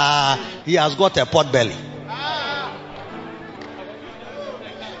is he has got a pot belly.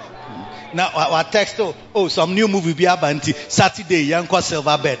 Now our text some new movie be abanti Saturday Yanko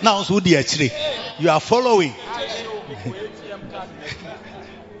Silver Bed. Now who the actually you are following.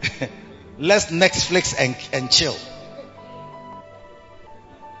 Let's Netflix and chill.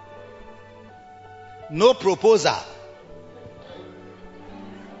 No proposal.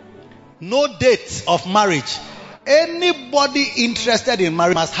 No date of marriage. Anybody interested in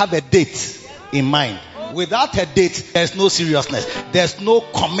marriage must have a date in mind. Without a date, there's no seriousness. There's no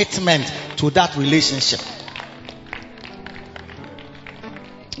commitment to that relationship.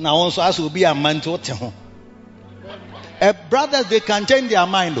 Now also as will be a man to brothers, they can change their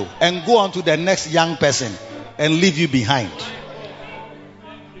mind and go on to the next young person and leave you behind.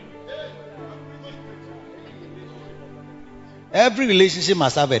 Every relationship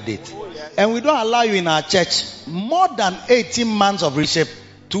must have a date. And we don't allow you in our church more than 18 months of relationship,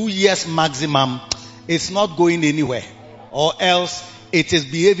 2 years maximum. It's not going anywhere. Or else it is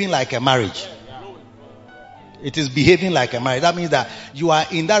behaving like a marriage. It is behaving like a marriage. That means that you are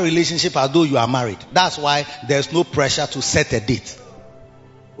in that relationship as though you are married. That's why there's no pressure to set a date.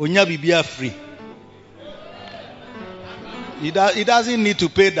 Onya bibia free. He doesn't need to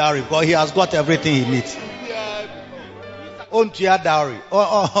pay dowry because he has got everything he needs. Onto your dowry.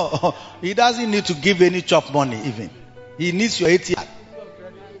 He doesn't need to give any chop money even. He needs your ATM.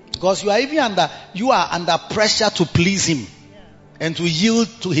 Because you are under pressure to please him and to yield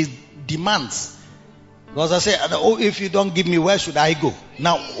to his demands. Because I say, if you don't give me, where should I go?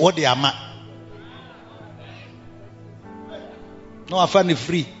 Now, what they are no, I find it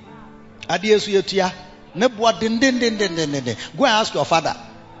free. Go and ask your father.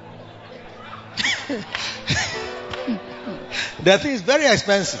 The thing is very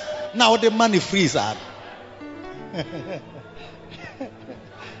expensive. Now the money free, sir.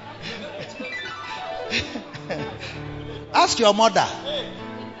 Ask your mother.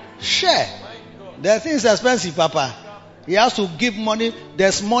 Share. The thing is expensive, Papa. He has to give money.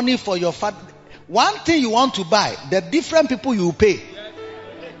 There's money for your father. One thing you want to buy, the different people you pay.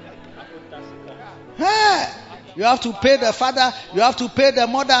 You have to pay the father, you have to pay the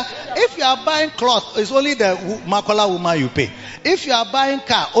mother. If you are buying cloth, it's only the Makola woman you pay. If you are buying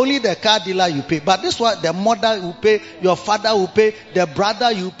car, only the car dealer you pay. But this one, the mother will pay, your father will pay, the brother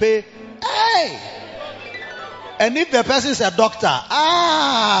you pay. Hey! And if the person is a doctor,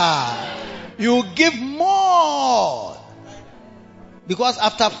 you give more. Because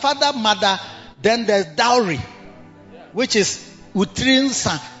after father, mother, then there's dowry, which is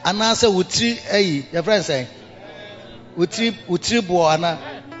utrinsa, and answer utri. Your friend saying utri buana.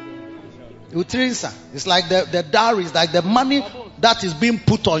 Utrinsa. It's like the dowry is like the money that is being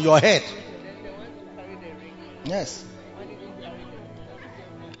put on your head. Yes.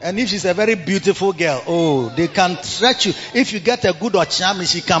 And if she's a very beautiful girl, oh, they can stretch you. If you get a good ochami,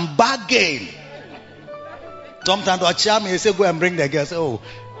 she can bargain. Sometimes ochami, they say, go and bring the girl. Say, oh,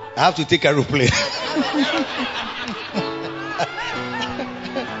 I have to take a aeroplane.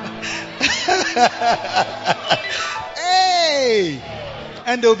 Hey!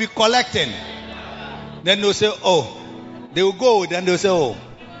 And they'll be collecting. Then they'll say, oh, they will go. Then they'll say, oh,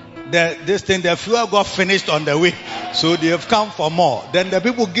 the fuel got finished on the way. So they have come for more. Then the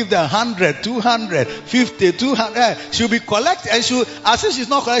people give them 100, 200, 50, 200. She'll be collecting. And as if she's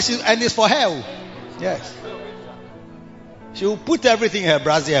not collecting, and it's for her. Yes. She'll put everything in her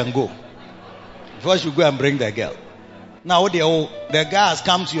brazier and go. Before she go and bring the girl. Now the guy has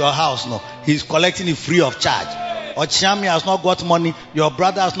come to your house now. He's collecting it free of charge. Ochami has not got money. Your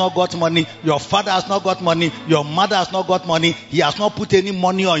brother has not got money. Your father has not got money. Your mother has not got money. He has not put any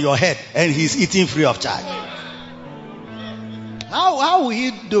money on your head. And he's eating free of charge. How will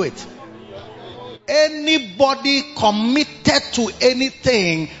he do it? Anybody committed to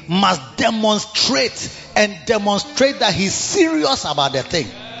anything must demonstrate that he's serious about the thing.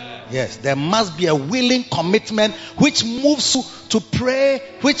 Yes, there must be a willing commitment which moves you to pray,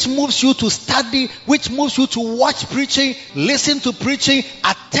 which moves you to study, which moves you to watch preaching, listen to preaching,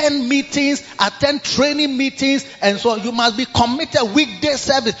 attend meetings, attend training meetings, and so on. You must be committed. Weekday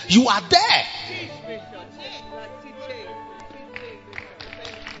service, you are there.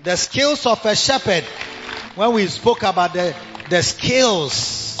 The skills of a shepherd. When we spoke about the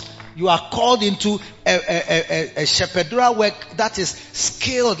skills, you are called into a shepherdura work that is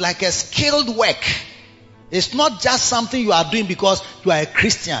skilled, like a skilled work. It's not just something you are doing because you are a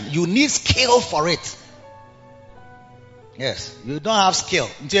Christian. You need skill for it. Yes, you don't have skill.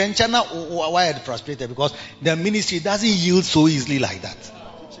 In China, why are you frustrated? Because the ministry doesn't yield so easily like that.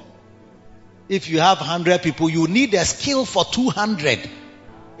 If you have 100 people, you need a skill for 200.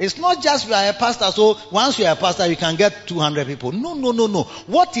 It's not just you are a pastor, so once you are a pastor, you can get 200 people. No.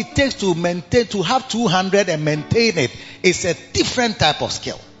 What it takes to maintain, to have 200 and maintain it, is a different type of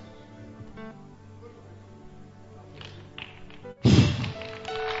skill.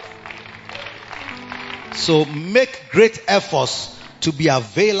 So make great efforts to be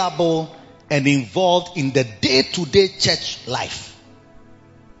available and involved in the day-to-day church life.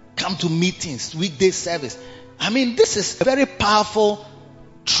 Come to meetings, weekday service. I mean, this is a very powerful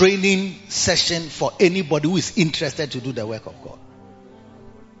training session for anybody who is interested to do the work of God.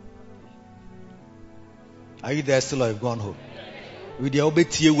 Are you there still, or you've gone home? With the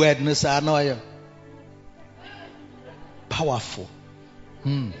obeti wordness, I know you. Powerful.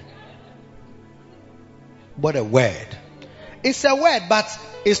 What a word. It's a word, but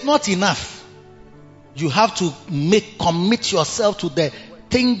it's not enough. You have to commit yourself to the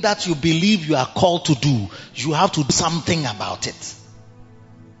thing that you believe you are called to do. You have to do something about it.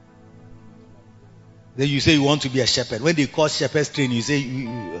 Then you say you want to be a shepherd. When they call shepherd's training, you say,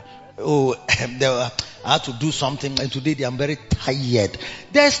 I have to do something, and today I'm very tired.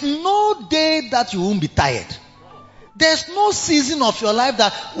 There's no day that you won't be tired. There's no season of your life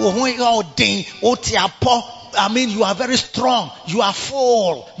that you are very strong, you are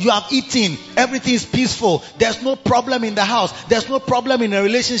full, you have eaten, everything is peaceful. There's no problem in the house, there's no problem in a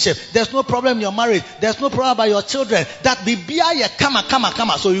relationship, there's no problem in your marriage, there's no problem about your children. That be come.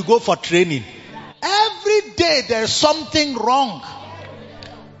 So you go for training. Every day there's something wrong.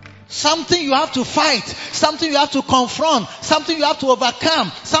 Something you have to fight. Something you have to confront. Something you have to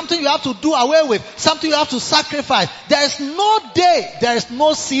overcome. Something you have to do away with. Something you have to sacrifice. There is no day, there is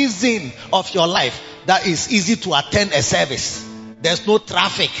no season of your life that is easy to attend a service. There's no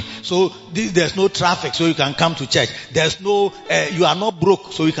traffic. So there's no traffic, so you can come to church. There's no, you are not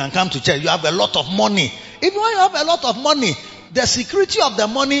broke, so you can come to church. You have a lot of money. Even when you have a lot of money, the security of the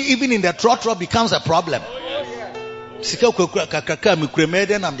money, even in the trotro, becomes a problem. I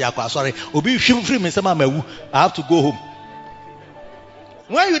have to go home.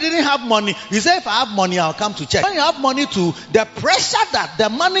 When you didn't have money, you say, if I have money, I'll come to church. When you have money too, the pressure that the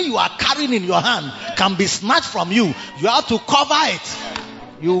money you are carrying in your hand can be snatched from you. You have to cover it.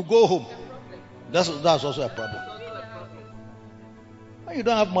 You go home. That's also a problem. When you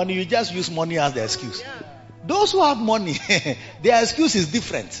don't have money, you just use money as the excuse. Those who have money, their excuse is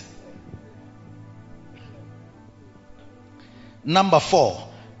different. Number 4,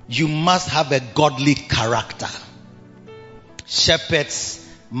 you must have a godly character. shepherds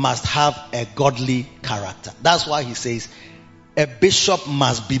must have a godly character. That's why he says a bishop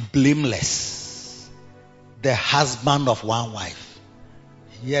must be blameless, the husband of one wife.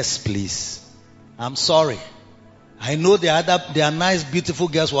 Yes, please. I'm sorry. I know there are nice, beautiful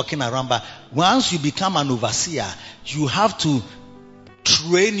girls walking around, but once you become an overseer, you have to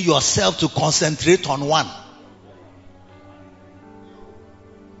train yourself to concentrate on one.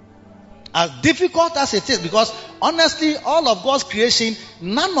 As difficult as it is, because honestly, all of God's creation,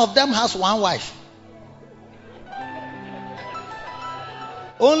 none of them has one wife.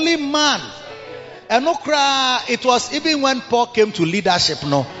 Only man. And it was even when Paul came to leadership,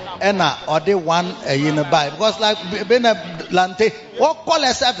 no, or they one in the Bible, because like being a lante, what call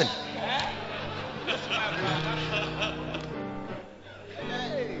a 7.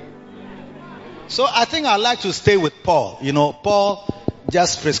 So I think I'd like to stay with Paul. Paul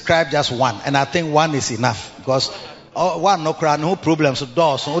just prescribed just one, and I think one is enough, because one no problems, so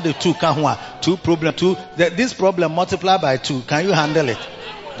doors, so the two can one, two problem, two. This problem multiplied by 2. Can you handle it?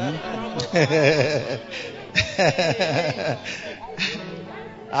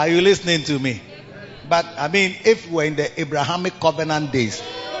 Are you listening to me? But I mean, if we're in the Abrahamic covenant days,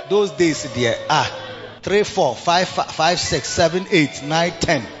 those days there 3, 4, 5, 6, 7, 8, 9,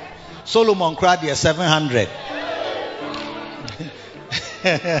 10. Solomon cried there 700.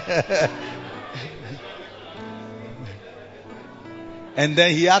 And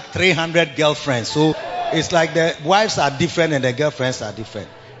then he had 300 girlfriends. So it's like the wives are different and the girlfriends are different.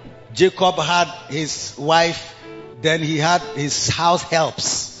 Jacob had his wife, then he had his house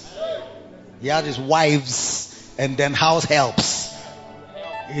helps. He had his wives and then house helps.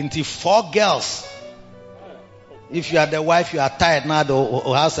 Into 4 girls. If you are the wife, you are tired now,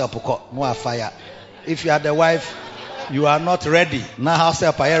 or house help, no fire. If you are the wife, you are not ready. Now house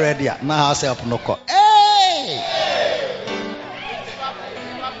help, are you ready? Now house help, no call. Hey!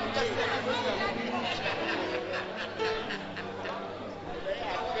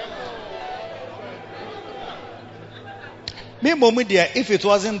 Me, mommy, dear, if it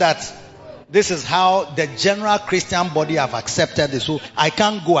wasn't that this is how the general Christian body have accepted this, so I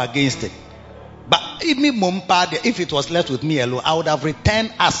can't go against it. But if it was left with me alone, I would have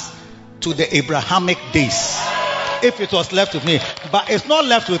returned us to the Abrahamic days. If it was left with me. But it's not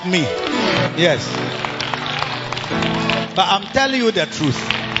left with me. Yes. But I'm telling you the truth.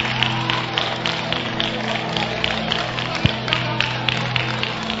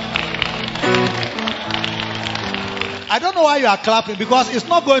 I don't know why you are clapping, because it's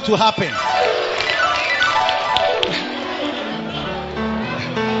not going to happen.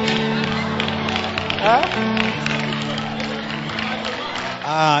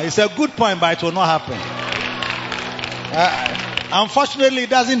 It's a good point, but it will not happen. Unfortunately, it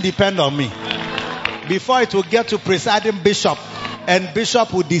doesn't depend on me. Before it will get to presiding bishop, and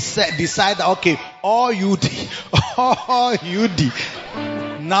bishop will decide, okay, all you did.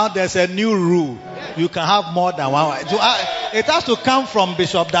 Now there's a new rule. You can have more than one wife. So it has to come from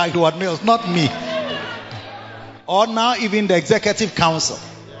Bishop Dagwood Mills, not me. Or now even the executive council.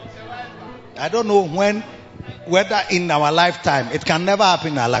 I don't know whether in our lifetime. It can never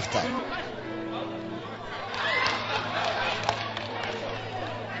happen in our lifetime.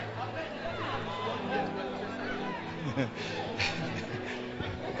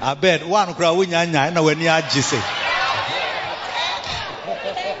 I bet one crowd when you say.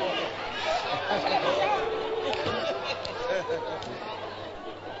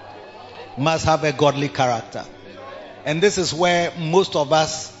 Must have a godly character. And this is where most of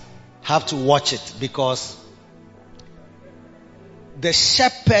us have to watch it, because the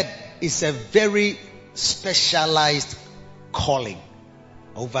shepherd is a very specialized calling,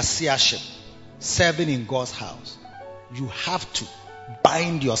 overseership, serving in God's house. You have to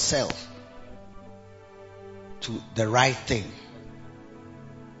bind yourself to the right thing.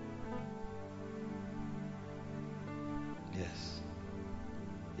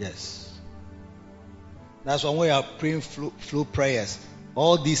 Yes. That's when we are praying flow prayers.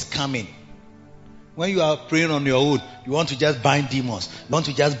 All these coming. When you are praying on your own, you want to just bind demons. You want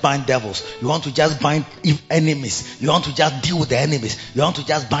to just bind devils. You want to just bind enemies. You want to just deal with the enemies. You want to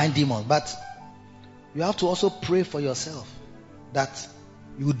just bind demons. But you have to also pray for yourself that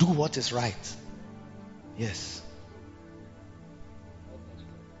you do what is right. Yes.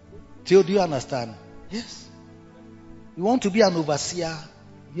 Theo, do you understand? Yes. You want to be an overseer,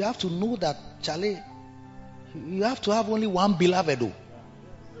 you have to know that, Charlie, you have to have only one beloved. Though.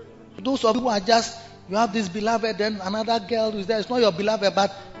 Those of you who are just, you have this beloved, then another girl who is there. It's not your beloved,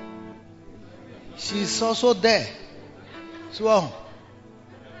 but she's also there. So,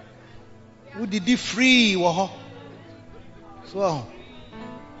 who did he free? So,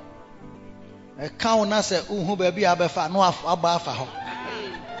 a cow na say, "Who baby abefa no abafa ho."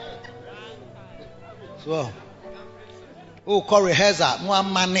 So, call rehearsal no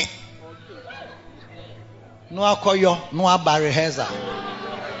amane, no akoyo no aba rehearsal.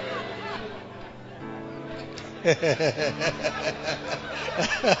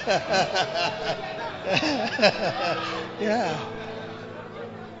 Yeah.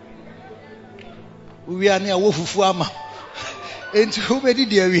 We are near Wofufu ama. And who made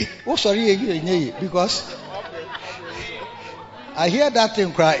it? Oh, sorry, because I hear that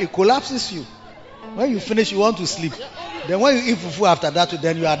thing cry, it collapses you. When you finish, you want to sleep. Then when you eat fufu after that,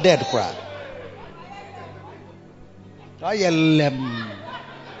 then you are dead, cry.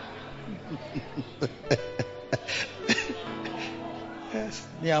 Yes.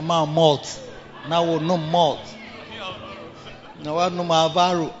 The amount malt. Now no malt. Now no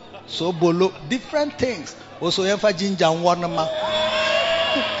mavaru. So bolo. Different things. Also, you ginger and water.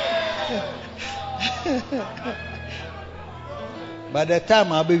 By the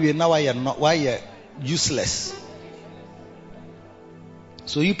time I be now, why you're useless.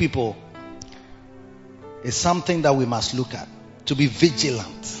 So you people, it's something that we must look at. To be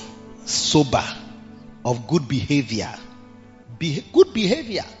vigilant, sober, of good behavior. Good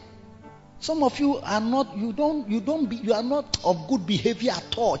behavior. Some of you are not. You are not of good behavior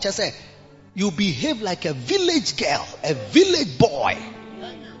at all. Just say you behave like a village girl, a village boy.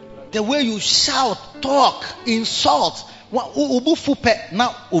 The way you shout, talk, insult. Now,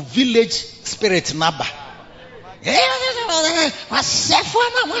 a village spirit naba.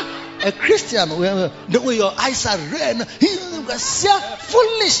 A Christian, the way your eyes are red,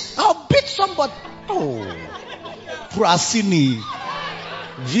 foolish. I'll beat somebody. Oh, Prasini,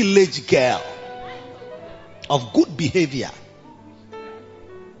 village girl of good behavior,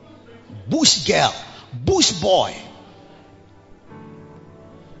 bush girl, bush boy.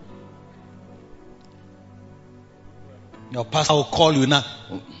 Your pastor will call you now.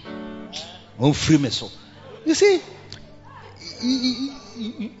 Won't free me so. You see,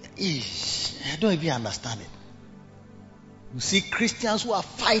 I don't even understand it. You see Christians who are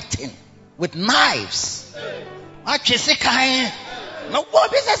fighting with knives.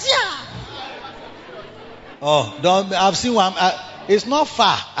 Oh, don't! I've seen one. It's not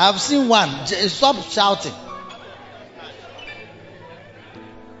far. I've seen one. Stop shouting.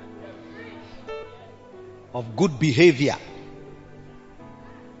 Of good behavior.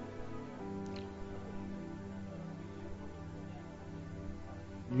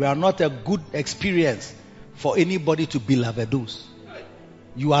 You are not a good experience for anybody to be lavados.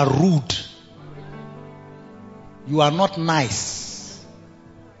 You are rude. You are not nice.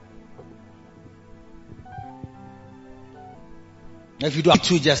 If you do it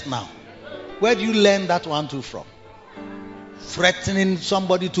too just now, where do you learn that one too from? Threatening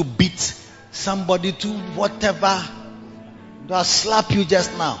somebody to beat somebody to whatever. They'll slap you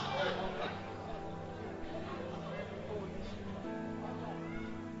just now.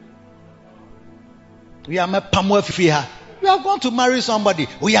 We are met pamwe fifia. We are going to marry somebody.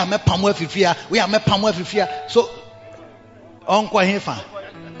 We are met pamwe fifia. We are met pamwe fifia. So, and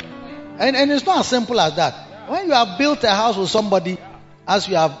it's not as simple as that. When you have built a house with somebody, as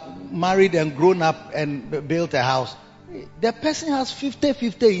you have married and grown up and built a house, the person has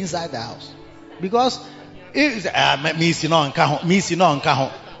 50-50 inside the house. Because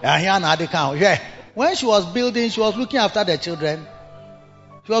when she was building, she was looking after the children.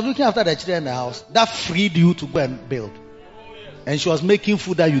 She was looking after the children in the house. That freed you to go and build. And she was making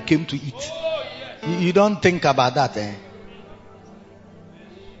food that you came to eat. You don't think about that, eh?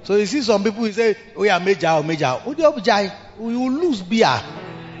 So you see some people who say, "We are major. You lose beer."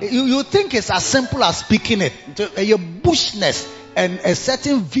 You think it's as simple as speaking it. Your bushness and a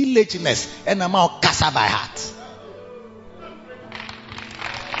certain villageness and amount casa by heart.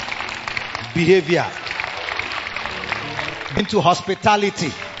 Behavior. Into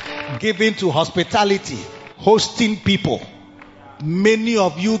hospitality. Giving to hospitality. Hosting people. Many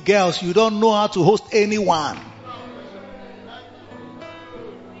of you girls, you don't know how to host anyone.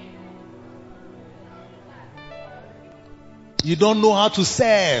 You don't know how to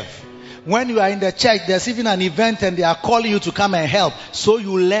serve. When you are in the church, there's even an event and they are calling you to come and help. So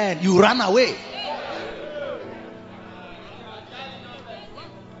you learn, you run away.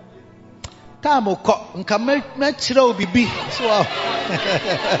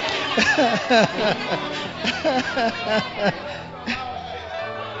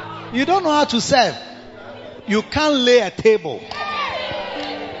 You don't know how to serve. You can't lay a table.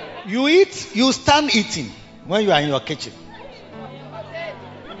 You eat, you stand eating when you are in your kitchen.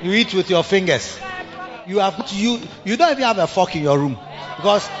 You eat with your fingers. You don't even have a fork in your room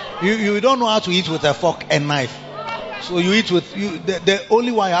because you don't know how to eat with a fork and knife. So you eat with the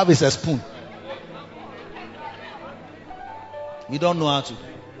only one you have is a spoon. You don't know how to.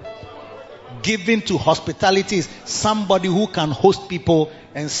 Giving to hospitality is somebody who can host people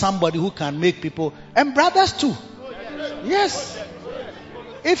and somebody who can make people, and brothers too. Yes.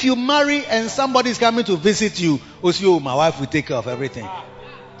 If you marry and somebody is coming to visit you, oh, my wife will take care of everything.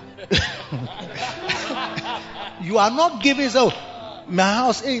 You are not giving. So my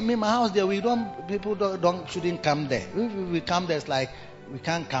house, my house there. People shouldn't come there. If we come there, it's like we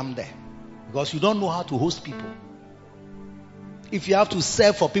can't come there because you don't know how to host people. If you have to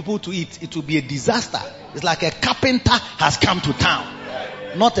serve for people to eat, it will be a disaster. It's like a carpenter has come to town,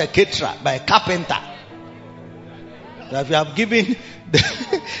 not a caterer, but a carpenter. That you have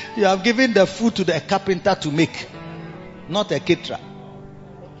given the food to the carpenter to make, not a caterer.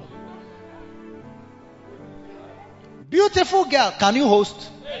 Beautiful girl, can you host?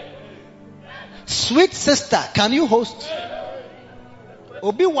 Sweet sister, can you host?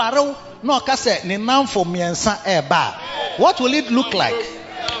 Obi waro no kase ni nam for miensa eba. What will it look like?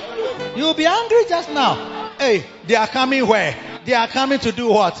 You'll be angry just now. Hey, they are coming where? They are coming to do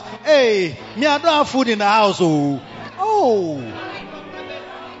what? Hey, me I don't have food in the house. Oh.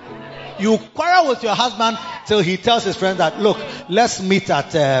 You quarrel with your husband till he tells his friend that, look, let's meet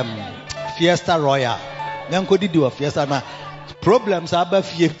at Fiesta Royal. Then could he do a fiesta now? Problems are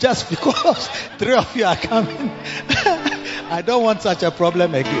just because 3 of you are coming. I don't want such a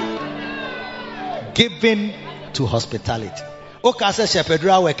problem again. Giving to hospitality. Okay, say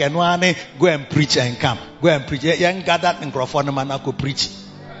Cathedral we can go and preach and come. Go and preach. Young gather microphone man go preach.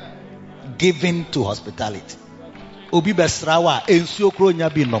 Giving to hospitality. Obi besrawa ensuo kro nya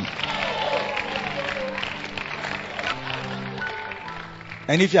binom.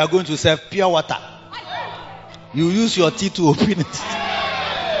 And if you are going to serve pure water, you use your teeth to open it.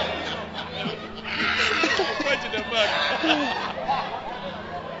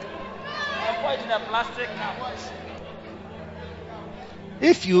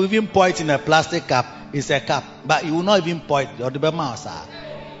 If you even pour it in a plastic cup, it's a cup. But you will not even pour it.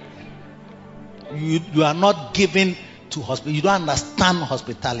 You are not giving to hospitality. You don't understand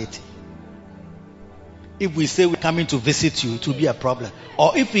hospitality. If we say we're coming to visit you, it will be a problem.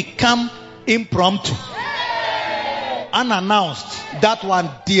 Or if we come impromptu, unannounced, that one,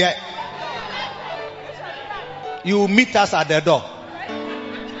 dear, you meet us at the door.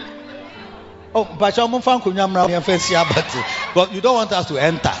 Oh, but you don't want us to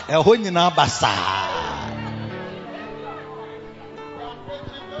enter.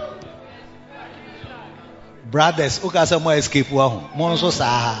 Brothers, escape.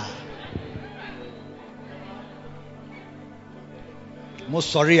 Most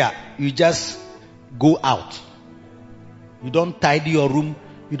sorry, you just go out. You don't tidy your room.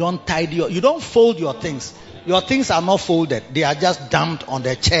 You don't fold your things. Your things are not folded. They are just dumped on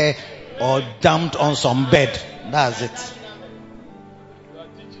the chair or dumped on some bed. That's it.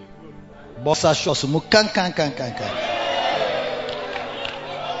 Bossa shosumu kan.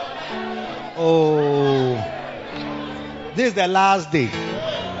 Oh, this is the last day.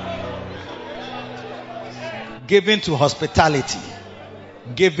 Giving to hospitality.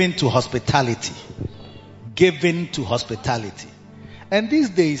 Giving to hospitality. Giving to hospitality. And these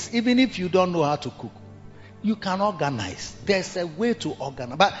days, even if you don't know how to cook, you can organize. There's a way to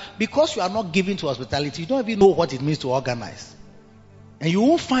organize. But because you are not giving to hospitality, you don't even know what it means to organize. And you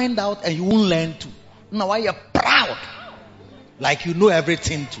won't find out and you won't learn to. Now why you're proud. Like you know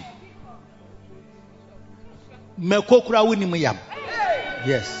everything too.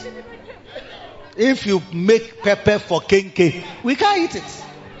 Yes. If you make pepper for kenke, we can't eat it.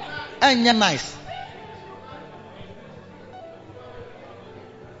 And you're nice.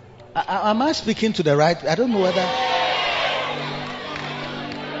 Am I speaking to the right? I don't know whether.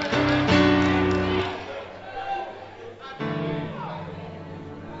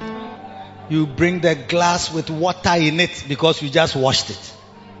 You bring the glass with water in it because you just washed it.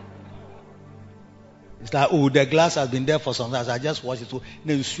 It's like, oh, the glass has been there for some time. I just washed it. So,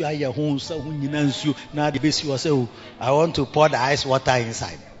 now the base you say, I want to pour the ice water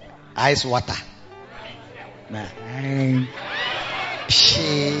inside. Ice water.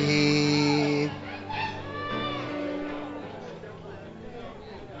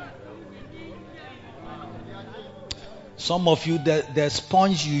 Some of you, the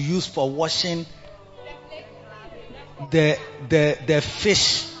sponge you use for washing the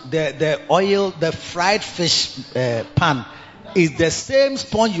fish, the oil, the fried fish pan, is the same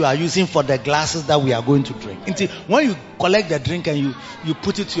sponge you are using for the glasses that we are going to drink. Until when you collect the drink and you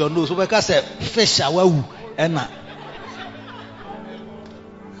put it to your nose, because a fish and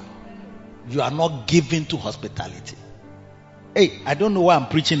you are not given to hospitality. Hey, I don't know why I'm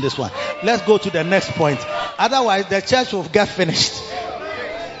preaching this one. Let's go to the next point. Otherwise, the church will get finished.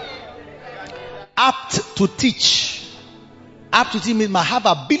 Apt to teach. Apt to teach means I have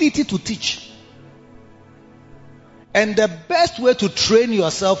ability to teach. And the best way to train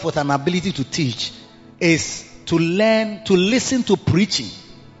yourself with an ability to teach is to learn to listen to preaching.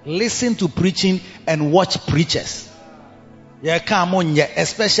 Listen to preaching and watch preachers. Yeah, come on, yeah,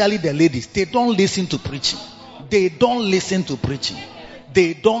 especially the ladies. They don't listen to preaching. They don't listen to preaching.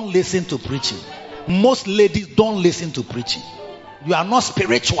 They don't listen to preaching. Most ladies don't listen to preaching. You are not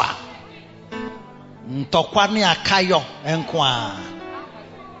spiritual.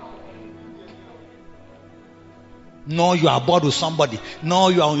 No, you are bored with somebody. No,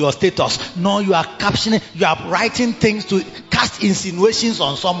 you are on your status. No, you are captioning. You are writing things to cast insinuations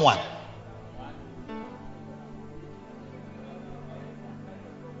on someone.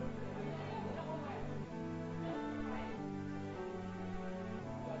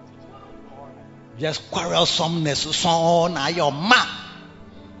 Just quarrelsomeness, son, are your man.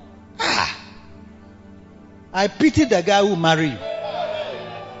 I pity the guy who married you.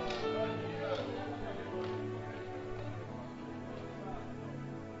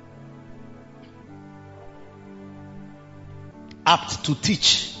 Apt to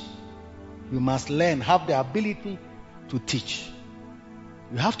teach. You must learn, have the ability to teach.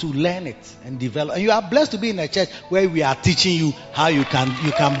 You have to learn it and develop. And you are blessed to be in a church where we are teaching you how you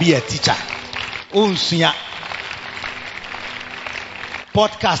can be a teacher.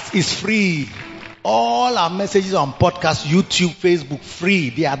 Podcast is free. All our messages on podcast, YouTube, Facebook, free.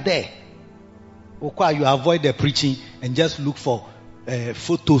 They are there. You avoid the preaching and just look for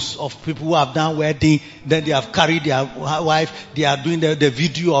photos of people who have done wedding. Then they have carried their wife. They are doing the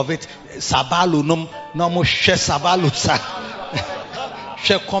video of it. Sabalo no she sabalo sa.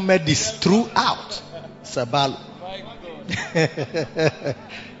 She comedies throughout. Sabalo.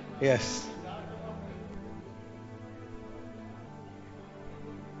 Yes.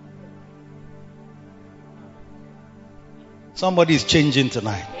 Somebody is changing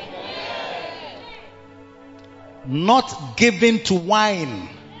tonight. Not given to wine.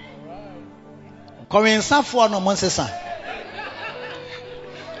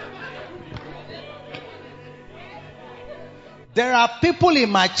 There are people in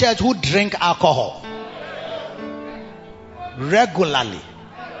my church who drink alcohol regularly.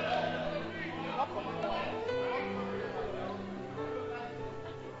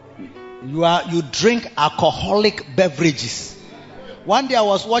 You drink alcoholic beverages. One day I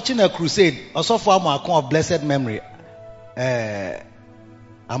was watching a crusade, also for Amuakon of blessed memory.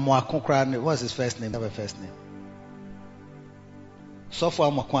 Amuakon, what's his first name? So for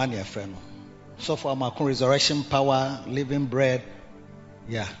Amuakon, a friend. So for Amuakon, resurrection power, living bread.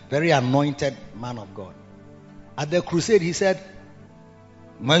 Yeah, very anointed man of God. At the crusade, he said,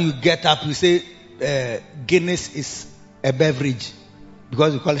 when you get up, you say, Guinness is a beverage.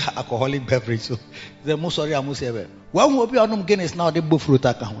 Because you call it alcoholic beverage. So the most sorry I must say. When we be on Guinness now, they both fruit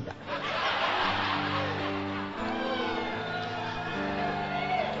kahunda.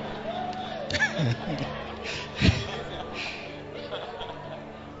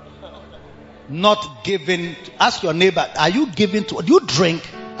 Not given. Ask your neighbor, are you given to? Do you drink?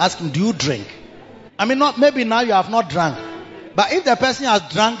 Ask him, do you drink? I mean, not maybe now you have not drunk, but if the person has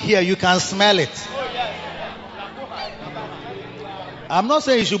drunk here, you can smell it. I'm not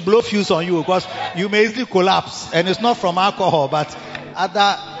saying you should blow fuse on you because you may easily collapse, and it's not from alcohol but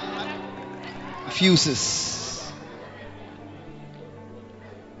other fuses.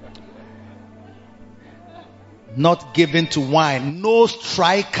 Not given to wine. No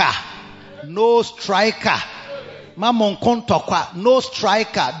striker. No striker. Mamon kontokwa. No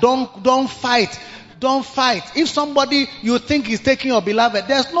striker. Don't fight. Don't fight. If somebody you think is taking your beloved,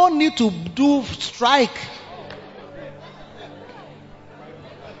 there's no need to do strike.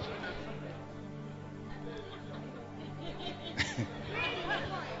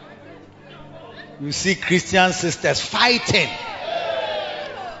 You see Christian sisters fighting,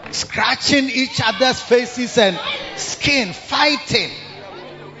 scratching each other's faces and skin, fighting.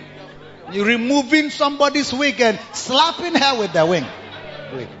 You're removing somebody's wig and slapping her with the wig.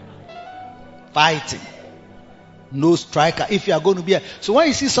 Fighting. No striker. If you are going to be so when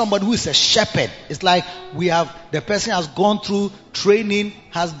you see somebody who is a shepherd, it's like the person has gone through training,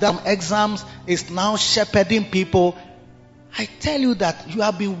 has done exams, is now shepherding people. I tell you that you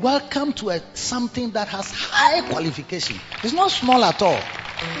have been welcomed to something that has high qualification. It's not small at all.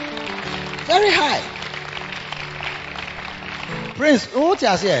 Very high. Prince, what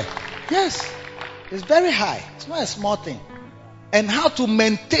you say? Yes. It's very high. It's not a small thing. And how to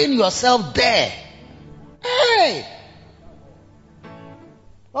maintain yourself there. Hey!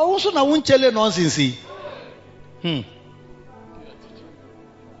 Also na wunchele nonsense.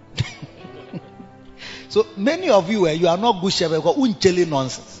 So many of you, you are not good shepherd because unchele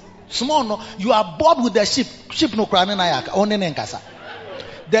nonsense. Small no, you are bored with the sheep. Sheep no krane na yaka.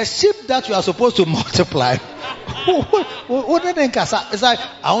 The sheep that you are supposed to multiply. It's like,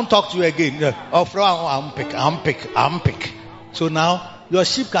 I won't talk to you again. I'm pick. So now your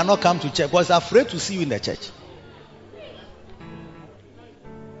sheep cannot come to church because they're afraid to see you in the church.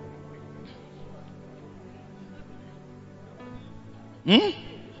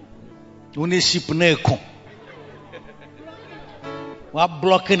 Only sheep neko. We are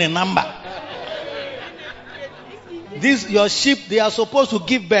blocking a number. These your sheep, they are supposed to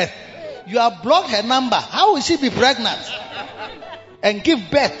give birth. You have blocked her number. How will she be pregnant and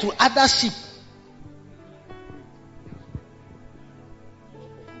give birth to other sheep?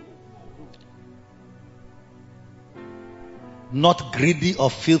 Not greedy or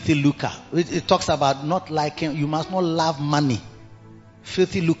filthy lucre. It talks about not liking. You must not love money.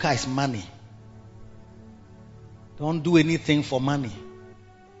 Filthy lucre is money. Don't do anything for money.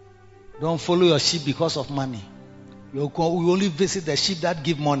 Don't follow your sheep because of money. You only visit the sheep that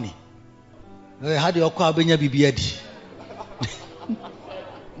give money.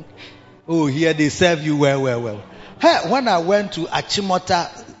 Oh, here they serve you well. Hey, when I went to Achimota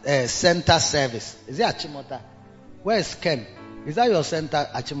Center Service, is it Achimota? Where is Ken? Is that your center,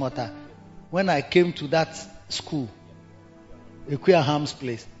 Achimota? When I came to that school, Equia Ham's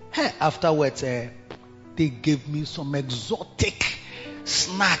place, hey, afterwards, they gave me some exotic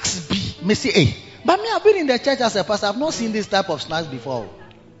snacks. Me say, hey, but me, I've been in the church as a pastor. I've not seen this type of snacks before.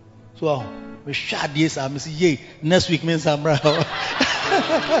 So, we shot yes, I say, yay, next week means I'm right.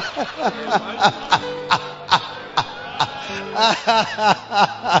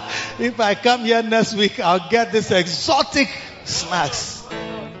 If I come here next week, I'll get this exotic snacks.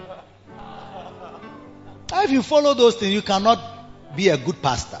 If you follow those things, you cannot be a good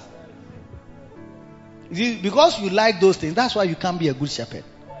pastor. Because you like those things, that's why you can't be a good shepherd.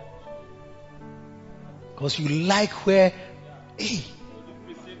 Because you like where, hey,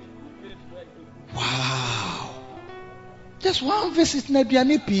 wow. Just one visit,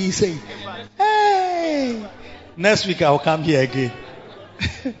 Nebiani P say, hey, next week I will come here again.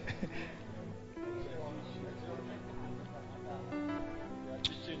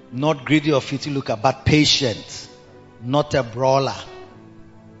 Not greedy or filthy lucre, but patient, not a brawler.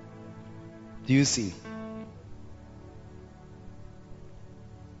 Do you see?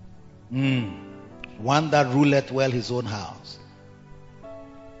 One that ruleth well his own house.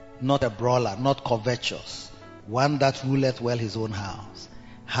 Not a brawler, not covetous. One that ruleth well his own house.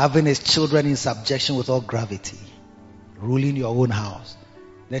 Having his children in subjection with all gravity. Ruling your own house.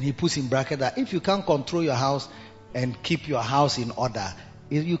 Then he puts in bracket that if you can't control your house and keep your house in order,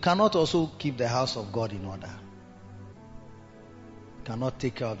 you cannot also keep the house of God in order. You cannot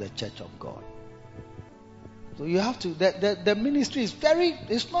take care of the church of God. So you have to, the ministry is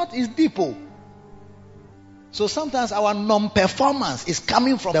it's deep. So sometimes our non-performance is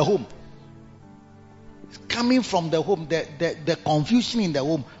coming from the home. It's coming from the home. The confusion in the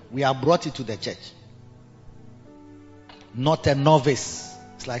home, we have brought it to the church. Not a novice.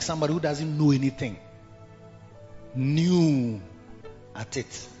 It's like somebody who doesn't know anything. New at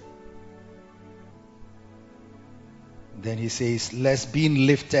it. Then he says, lest being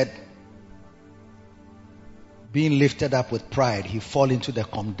lifted up with pride, he fall into the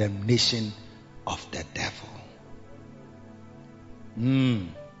condemnation of the devil. May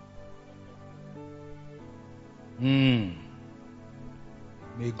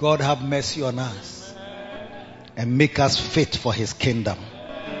God have mercy on us and make us fit for his kingdom.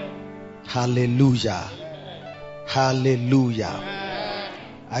 Hallelujah. Hallelujah.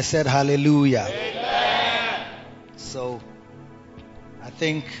 I said hallelujah. So I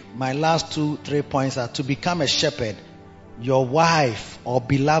think my last 2-3 points are: to become a shepherd, your wife or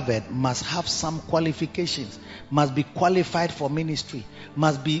beloved must have some qualifications, must be qualified for ministry,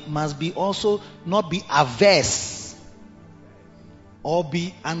 must be also not be averse or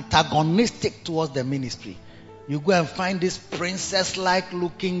be antagonistic towards the ministry. You go and find this princess-like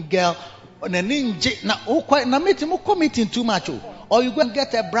looking girl, or you go and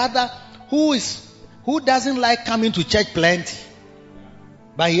get a brother who doesn't like coming to church plenty,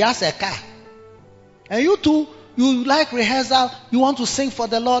 but he has a car, and you two You like rehearsal. You want to sing for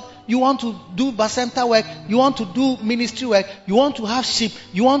the Lord. You want to do bacenta work. You want to do ministry work. You want to have sheep.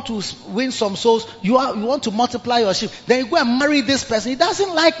 You want to win some souls. You want to multiply your sheep. Then you go and marry this person. He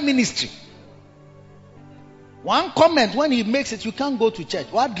doesn't like ministry. One comment, when he makes it, you can't go to church.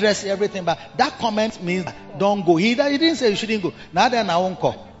 What dress, everything, but that comment means don't go. He didn't say you shouldn't go. Now then I won't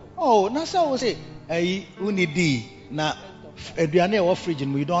call. Oh, that's what I will say. Now,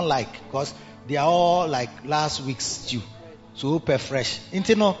 we don't like because they are all like last week's stew. So fresh.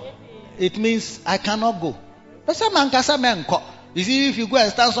 It means I cannot go. You see, if you go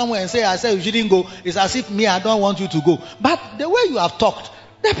and stand somewhere and say, I said you shouldn't go, it's as if me, I don't want you to go. But the way you have talked,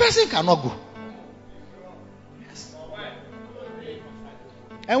 the person cannot go. Yes.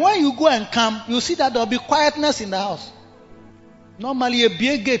 And when you go and come, you see that there will be quietness in the house. Normally a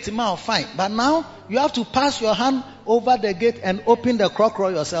big gate, man, fine. But now you have to pass your hand over the gate and open the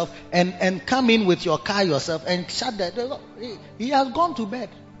crocro yourself and come in with your car yourself and shut the door. He has gone to bed.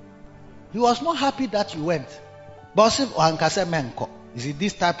 He was not happy that you went. But you see,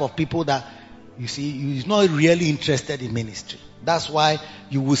 this type of people that you see, he's not really interested in ministry. That's why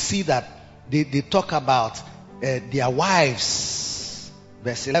you will see that they talk about their wives.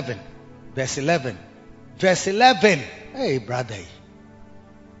 Verse 11. Verse 11. Verse 11. Hey, brother.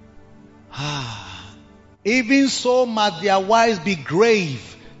 Even so must their wives be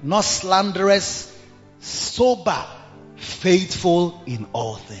grave, not slanderous, sober, faithful in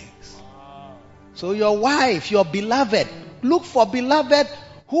all things. So your wife, your beloved, look for beloved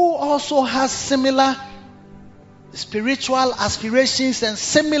who also has similar spiritual aspirations and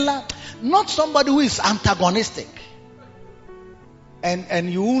similar, not somebody who is antagonistic. And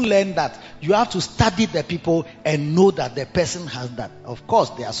you will learn that you have to study the people and know that the person has that. Of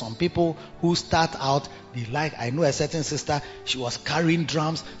course, there are some people who start out, I know a certain sister, she was carrying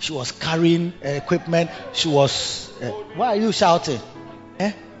drums, she was carrying equipment, she was, why are you shouting?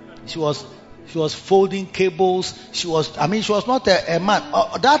 She was folding cables, she was not a man.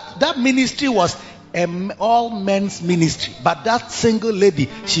 That ministry was all men's ministry, but that single lady,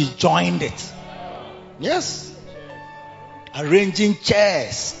 she joined it. Yes. Arranging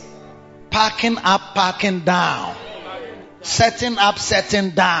chairs, parking up, parking down, setting up,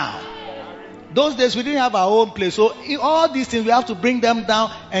 setting down. Those days we didn't have our own place, so all these things we have to bring them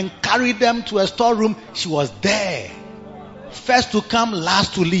down and carry them to a storeroom. She was there, first to come,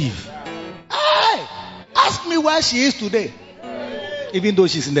 last to leave. Hey, ask me where she is today, even though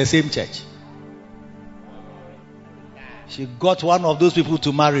she's in the same church. She got one of those people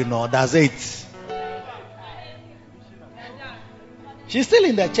to marry. No, that's it. She's still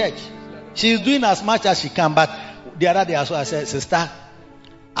in the church. She's doing as much as she can. But the other day I said, sister,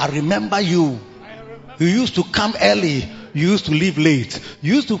 I remember you. You used to come early. You used to leave late.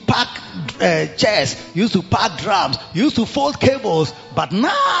 You used to pack chairs. You used to pack drums. You used to fold cables. But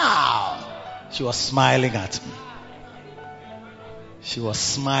now, she was smiling at me. She was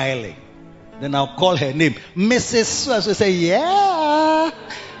smiling. Then I'll call her name. Mrs. So I say, yeah.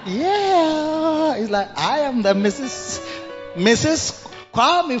 It's like, I am the Mrs.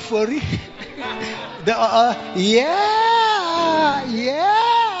 Call me for it. Yeah.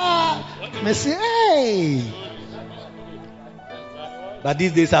 Mrs. Hey. But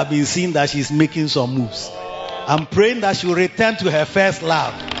these days I've been seeing that she's making some moves. I'm praying that she will return to her first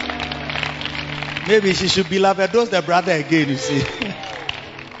love. Maybe she should be Lavados the brother again, you see.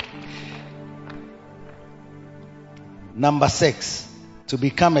 Number 6. To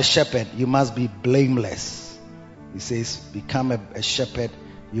become a shepherd, you must be blameless. He says, become a shepherd,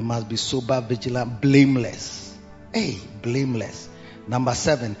 you must be sober, vigilant, blameless. Hey, blameless. Number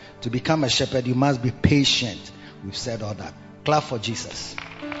 7, to become a shepherd, you must be patient. We've said all that. Clap for Jesus.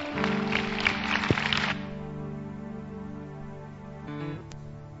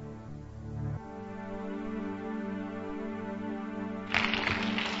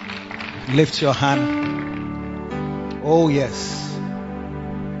 Lift your hand. Oh, yes.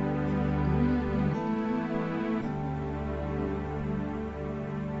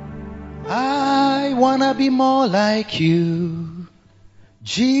 I wanna be more like you,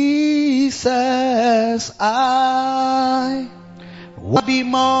 Jesus. I wanna be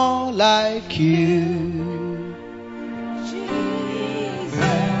more like you, Jesus.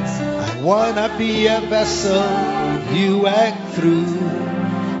 I wanna be a vessel you work through.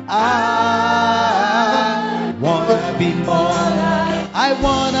 I wanna be more. I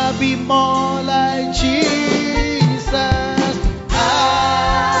wanna be more like Jesus.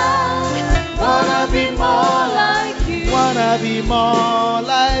 Wanna be more like you. Wanna be more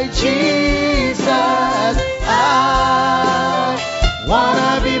like Jesus. I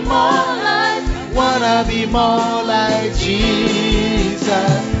wanna be more like. Wanna wanna be more like Jesus.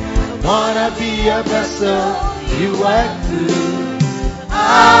 I wanna be a vessel you work through. I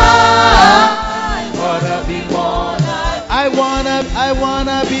wanna be more like. I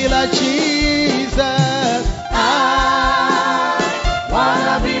wanna be like Jesus. I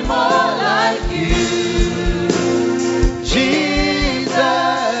wanna be more like you, Jesus.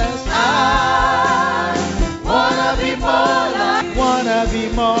 I wanna be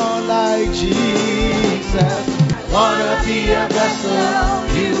more like Jesus. Wanna be a vessel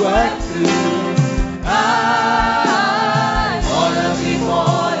you work through. I wanna be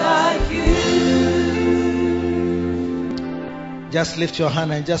more like you. Just lift your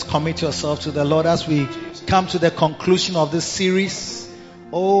hand and just commit yourself to the Lord as we come to the conclusion of this series.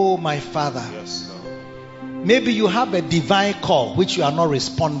 Oh, my Father. Maybe you have a divine call which you are not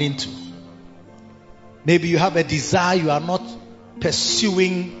responding to. Maybe you have a desire you are not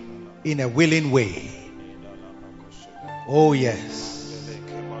pursuing in a willing way. Oh yes.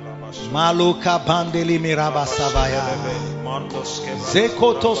 Maluka bandeli miraba savaya.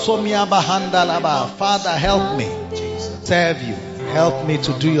 Zekoto somia bahandalaba. Father, help me serve you. Help me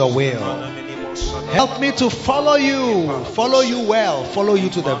to do your will. Help me to follow you well, follow you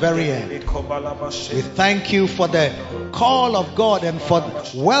to the very end. We thank you for the call of God and for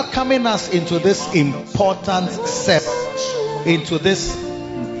welcoming us into this important step, into this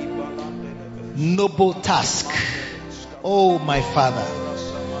noble task. Oh, my Father,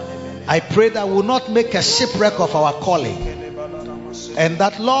 I pray that we will not make a shipwreck of our calling, and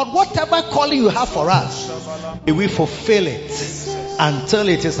that, Lord, whatever calling you have for us, may we fulfill it until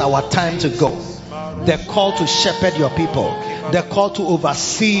it is our time to go. The call to shepherd your people, the call to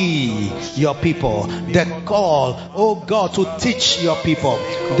oversee your people, the call, oh God, to teach your people,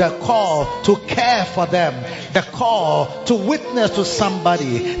 the call to care for them, the call to witness to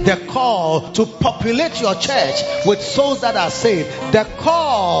somebody, the call to populate your church with souls that are saved, the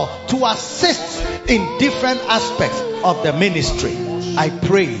call to assist in different aspects of the ministry. I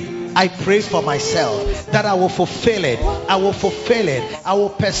pray for myself that I will fulfill it. I will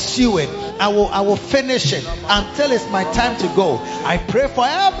pursue it. I will finish it until it's my time to go. I pray for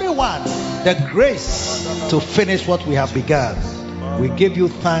everyone the grace to finish what we have begun. We give you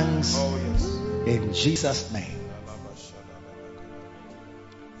thanks in Jesus' name.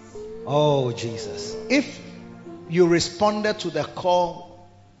 Oh, Jesus. If you responded to the call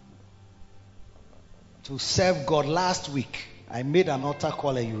to serve God last week, I made an altar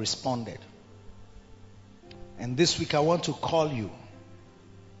call and you responded. And this week I want to call you.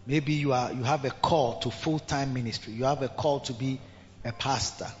 Maybe you have a call to full-time ministry. You have a call to be a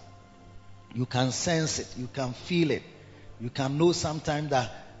pastor. You can sense it. You can feel it. You can know sometimes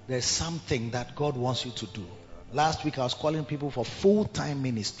that there's something that God wants you to do. Last week I was calling people for full-time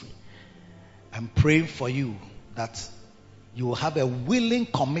ministry. I'm praying for you that you will have a willing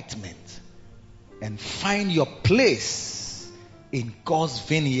commitment and find your place in God's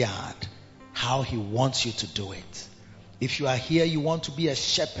vineyard, how He wants you to do it. If you are here, you want to be a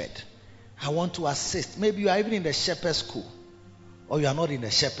shepherd. I want to assist. Maybe you are even in the shepherd school, or you are not in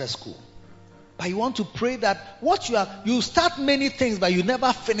the shepherd school. But you want to pray that you start many things, but you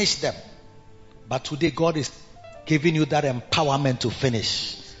never finish them. But today God is giving you that empowerment to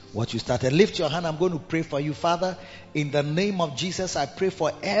finish what you started. Lift your hand. I'm going to pray for you. Father, in the name of Jesus, I pray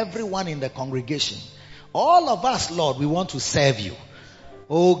for everyone in the congregation. All of us, Lord, we want to serve you.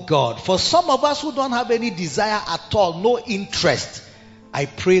 Oh God, for some of us who don't have any desire at all, no interest, I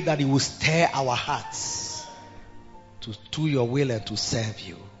pray that it will stir our hearts to do your will and to serve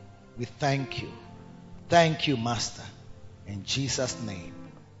you. We thank you. Thank you, Master. In Jesus' name.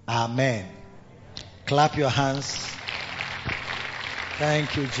 Amen. Clap your hands.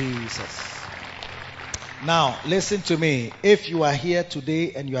 Thank you, Jesus. Now, listen to me. If you are here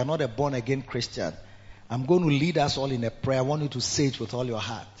today and you are not a born-again Christian, I'm going to lead us all in a prayer. I want you to say it with all your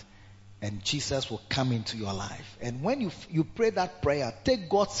heart. And Jesus will come into your life. And when you pray that prayer, take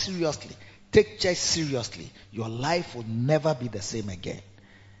God seriously. Take church seriously. Your life will never be the same again.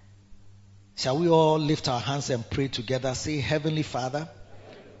 Shall we all lift our hands and pray together? Say, Heavenly Father,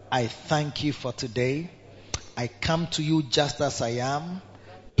 I thank you for today. I come to you just as I am.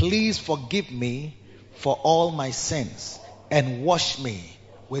 Please forgive me for all my sins and wash me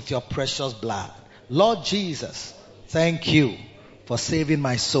with your precious blood. Lord Jesus, thank you for saving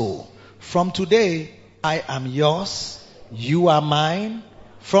my soul. From today, I am yours. You are mine.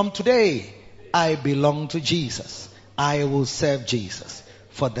 From today, I belong to Jesus. I will serve Jesus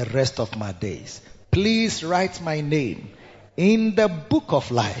for the rest of my days. Please write my name in the book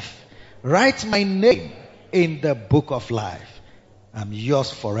of life. Write my name in the book of life. I'm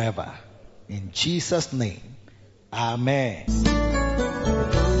yours forever. In Jesus' name, amen.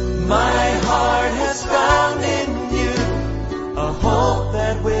 My heart has found in you a hope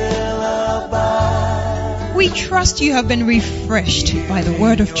that will abide. We trust you have been refreshed by the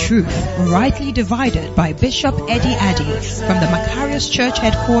word of truth, rightly divided by Bishop Eddie Addy from the Makarios Church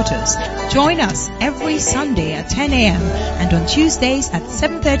headquarters. Join us every Sunday at 10 a.m. and on Tuesdays at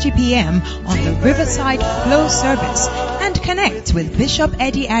 7:30 p.m. on the Riverside Flow service, and connect with Bishop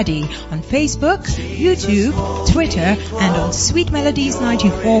Eddie Addy on Facebook, YouTube, Twitter, and on Sweet Melodies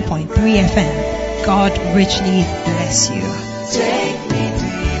 94.3 FM. God richly bless you. Take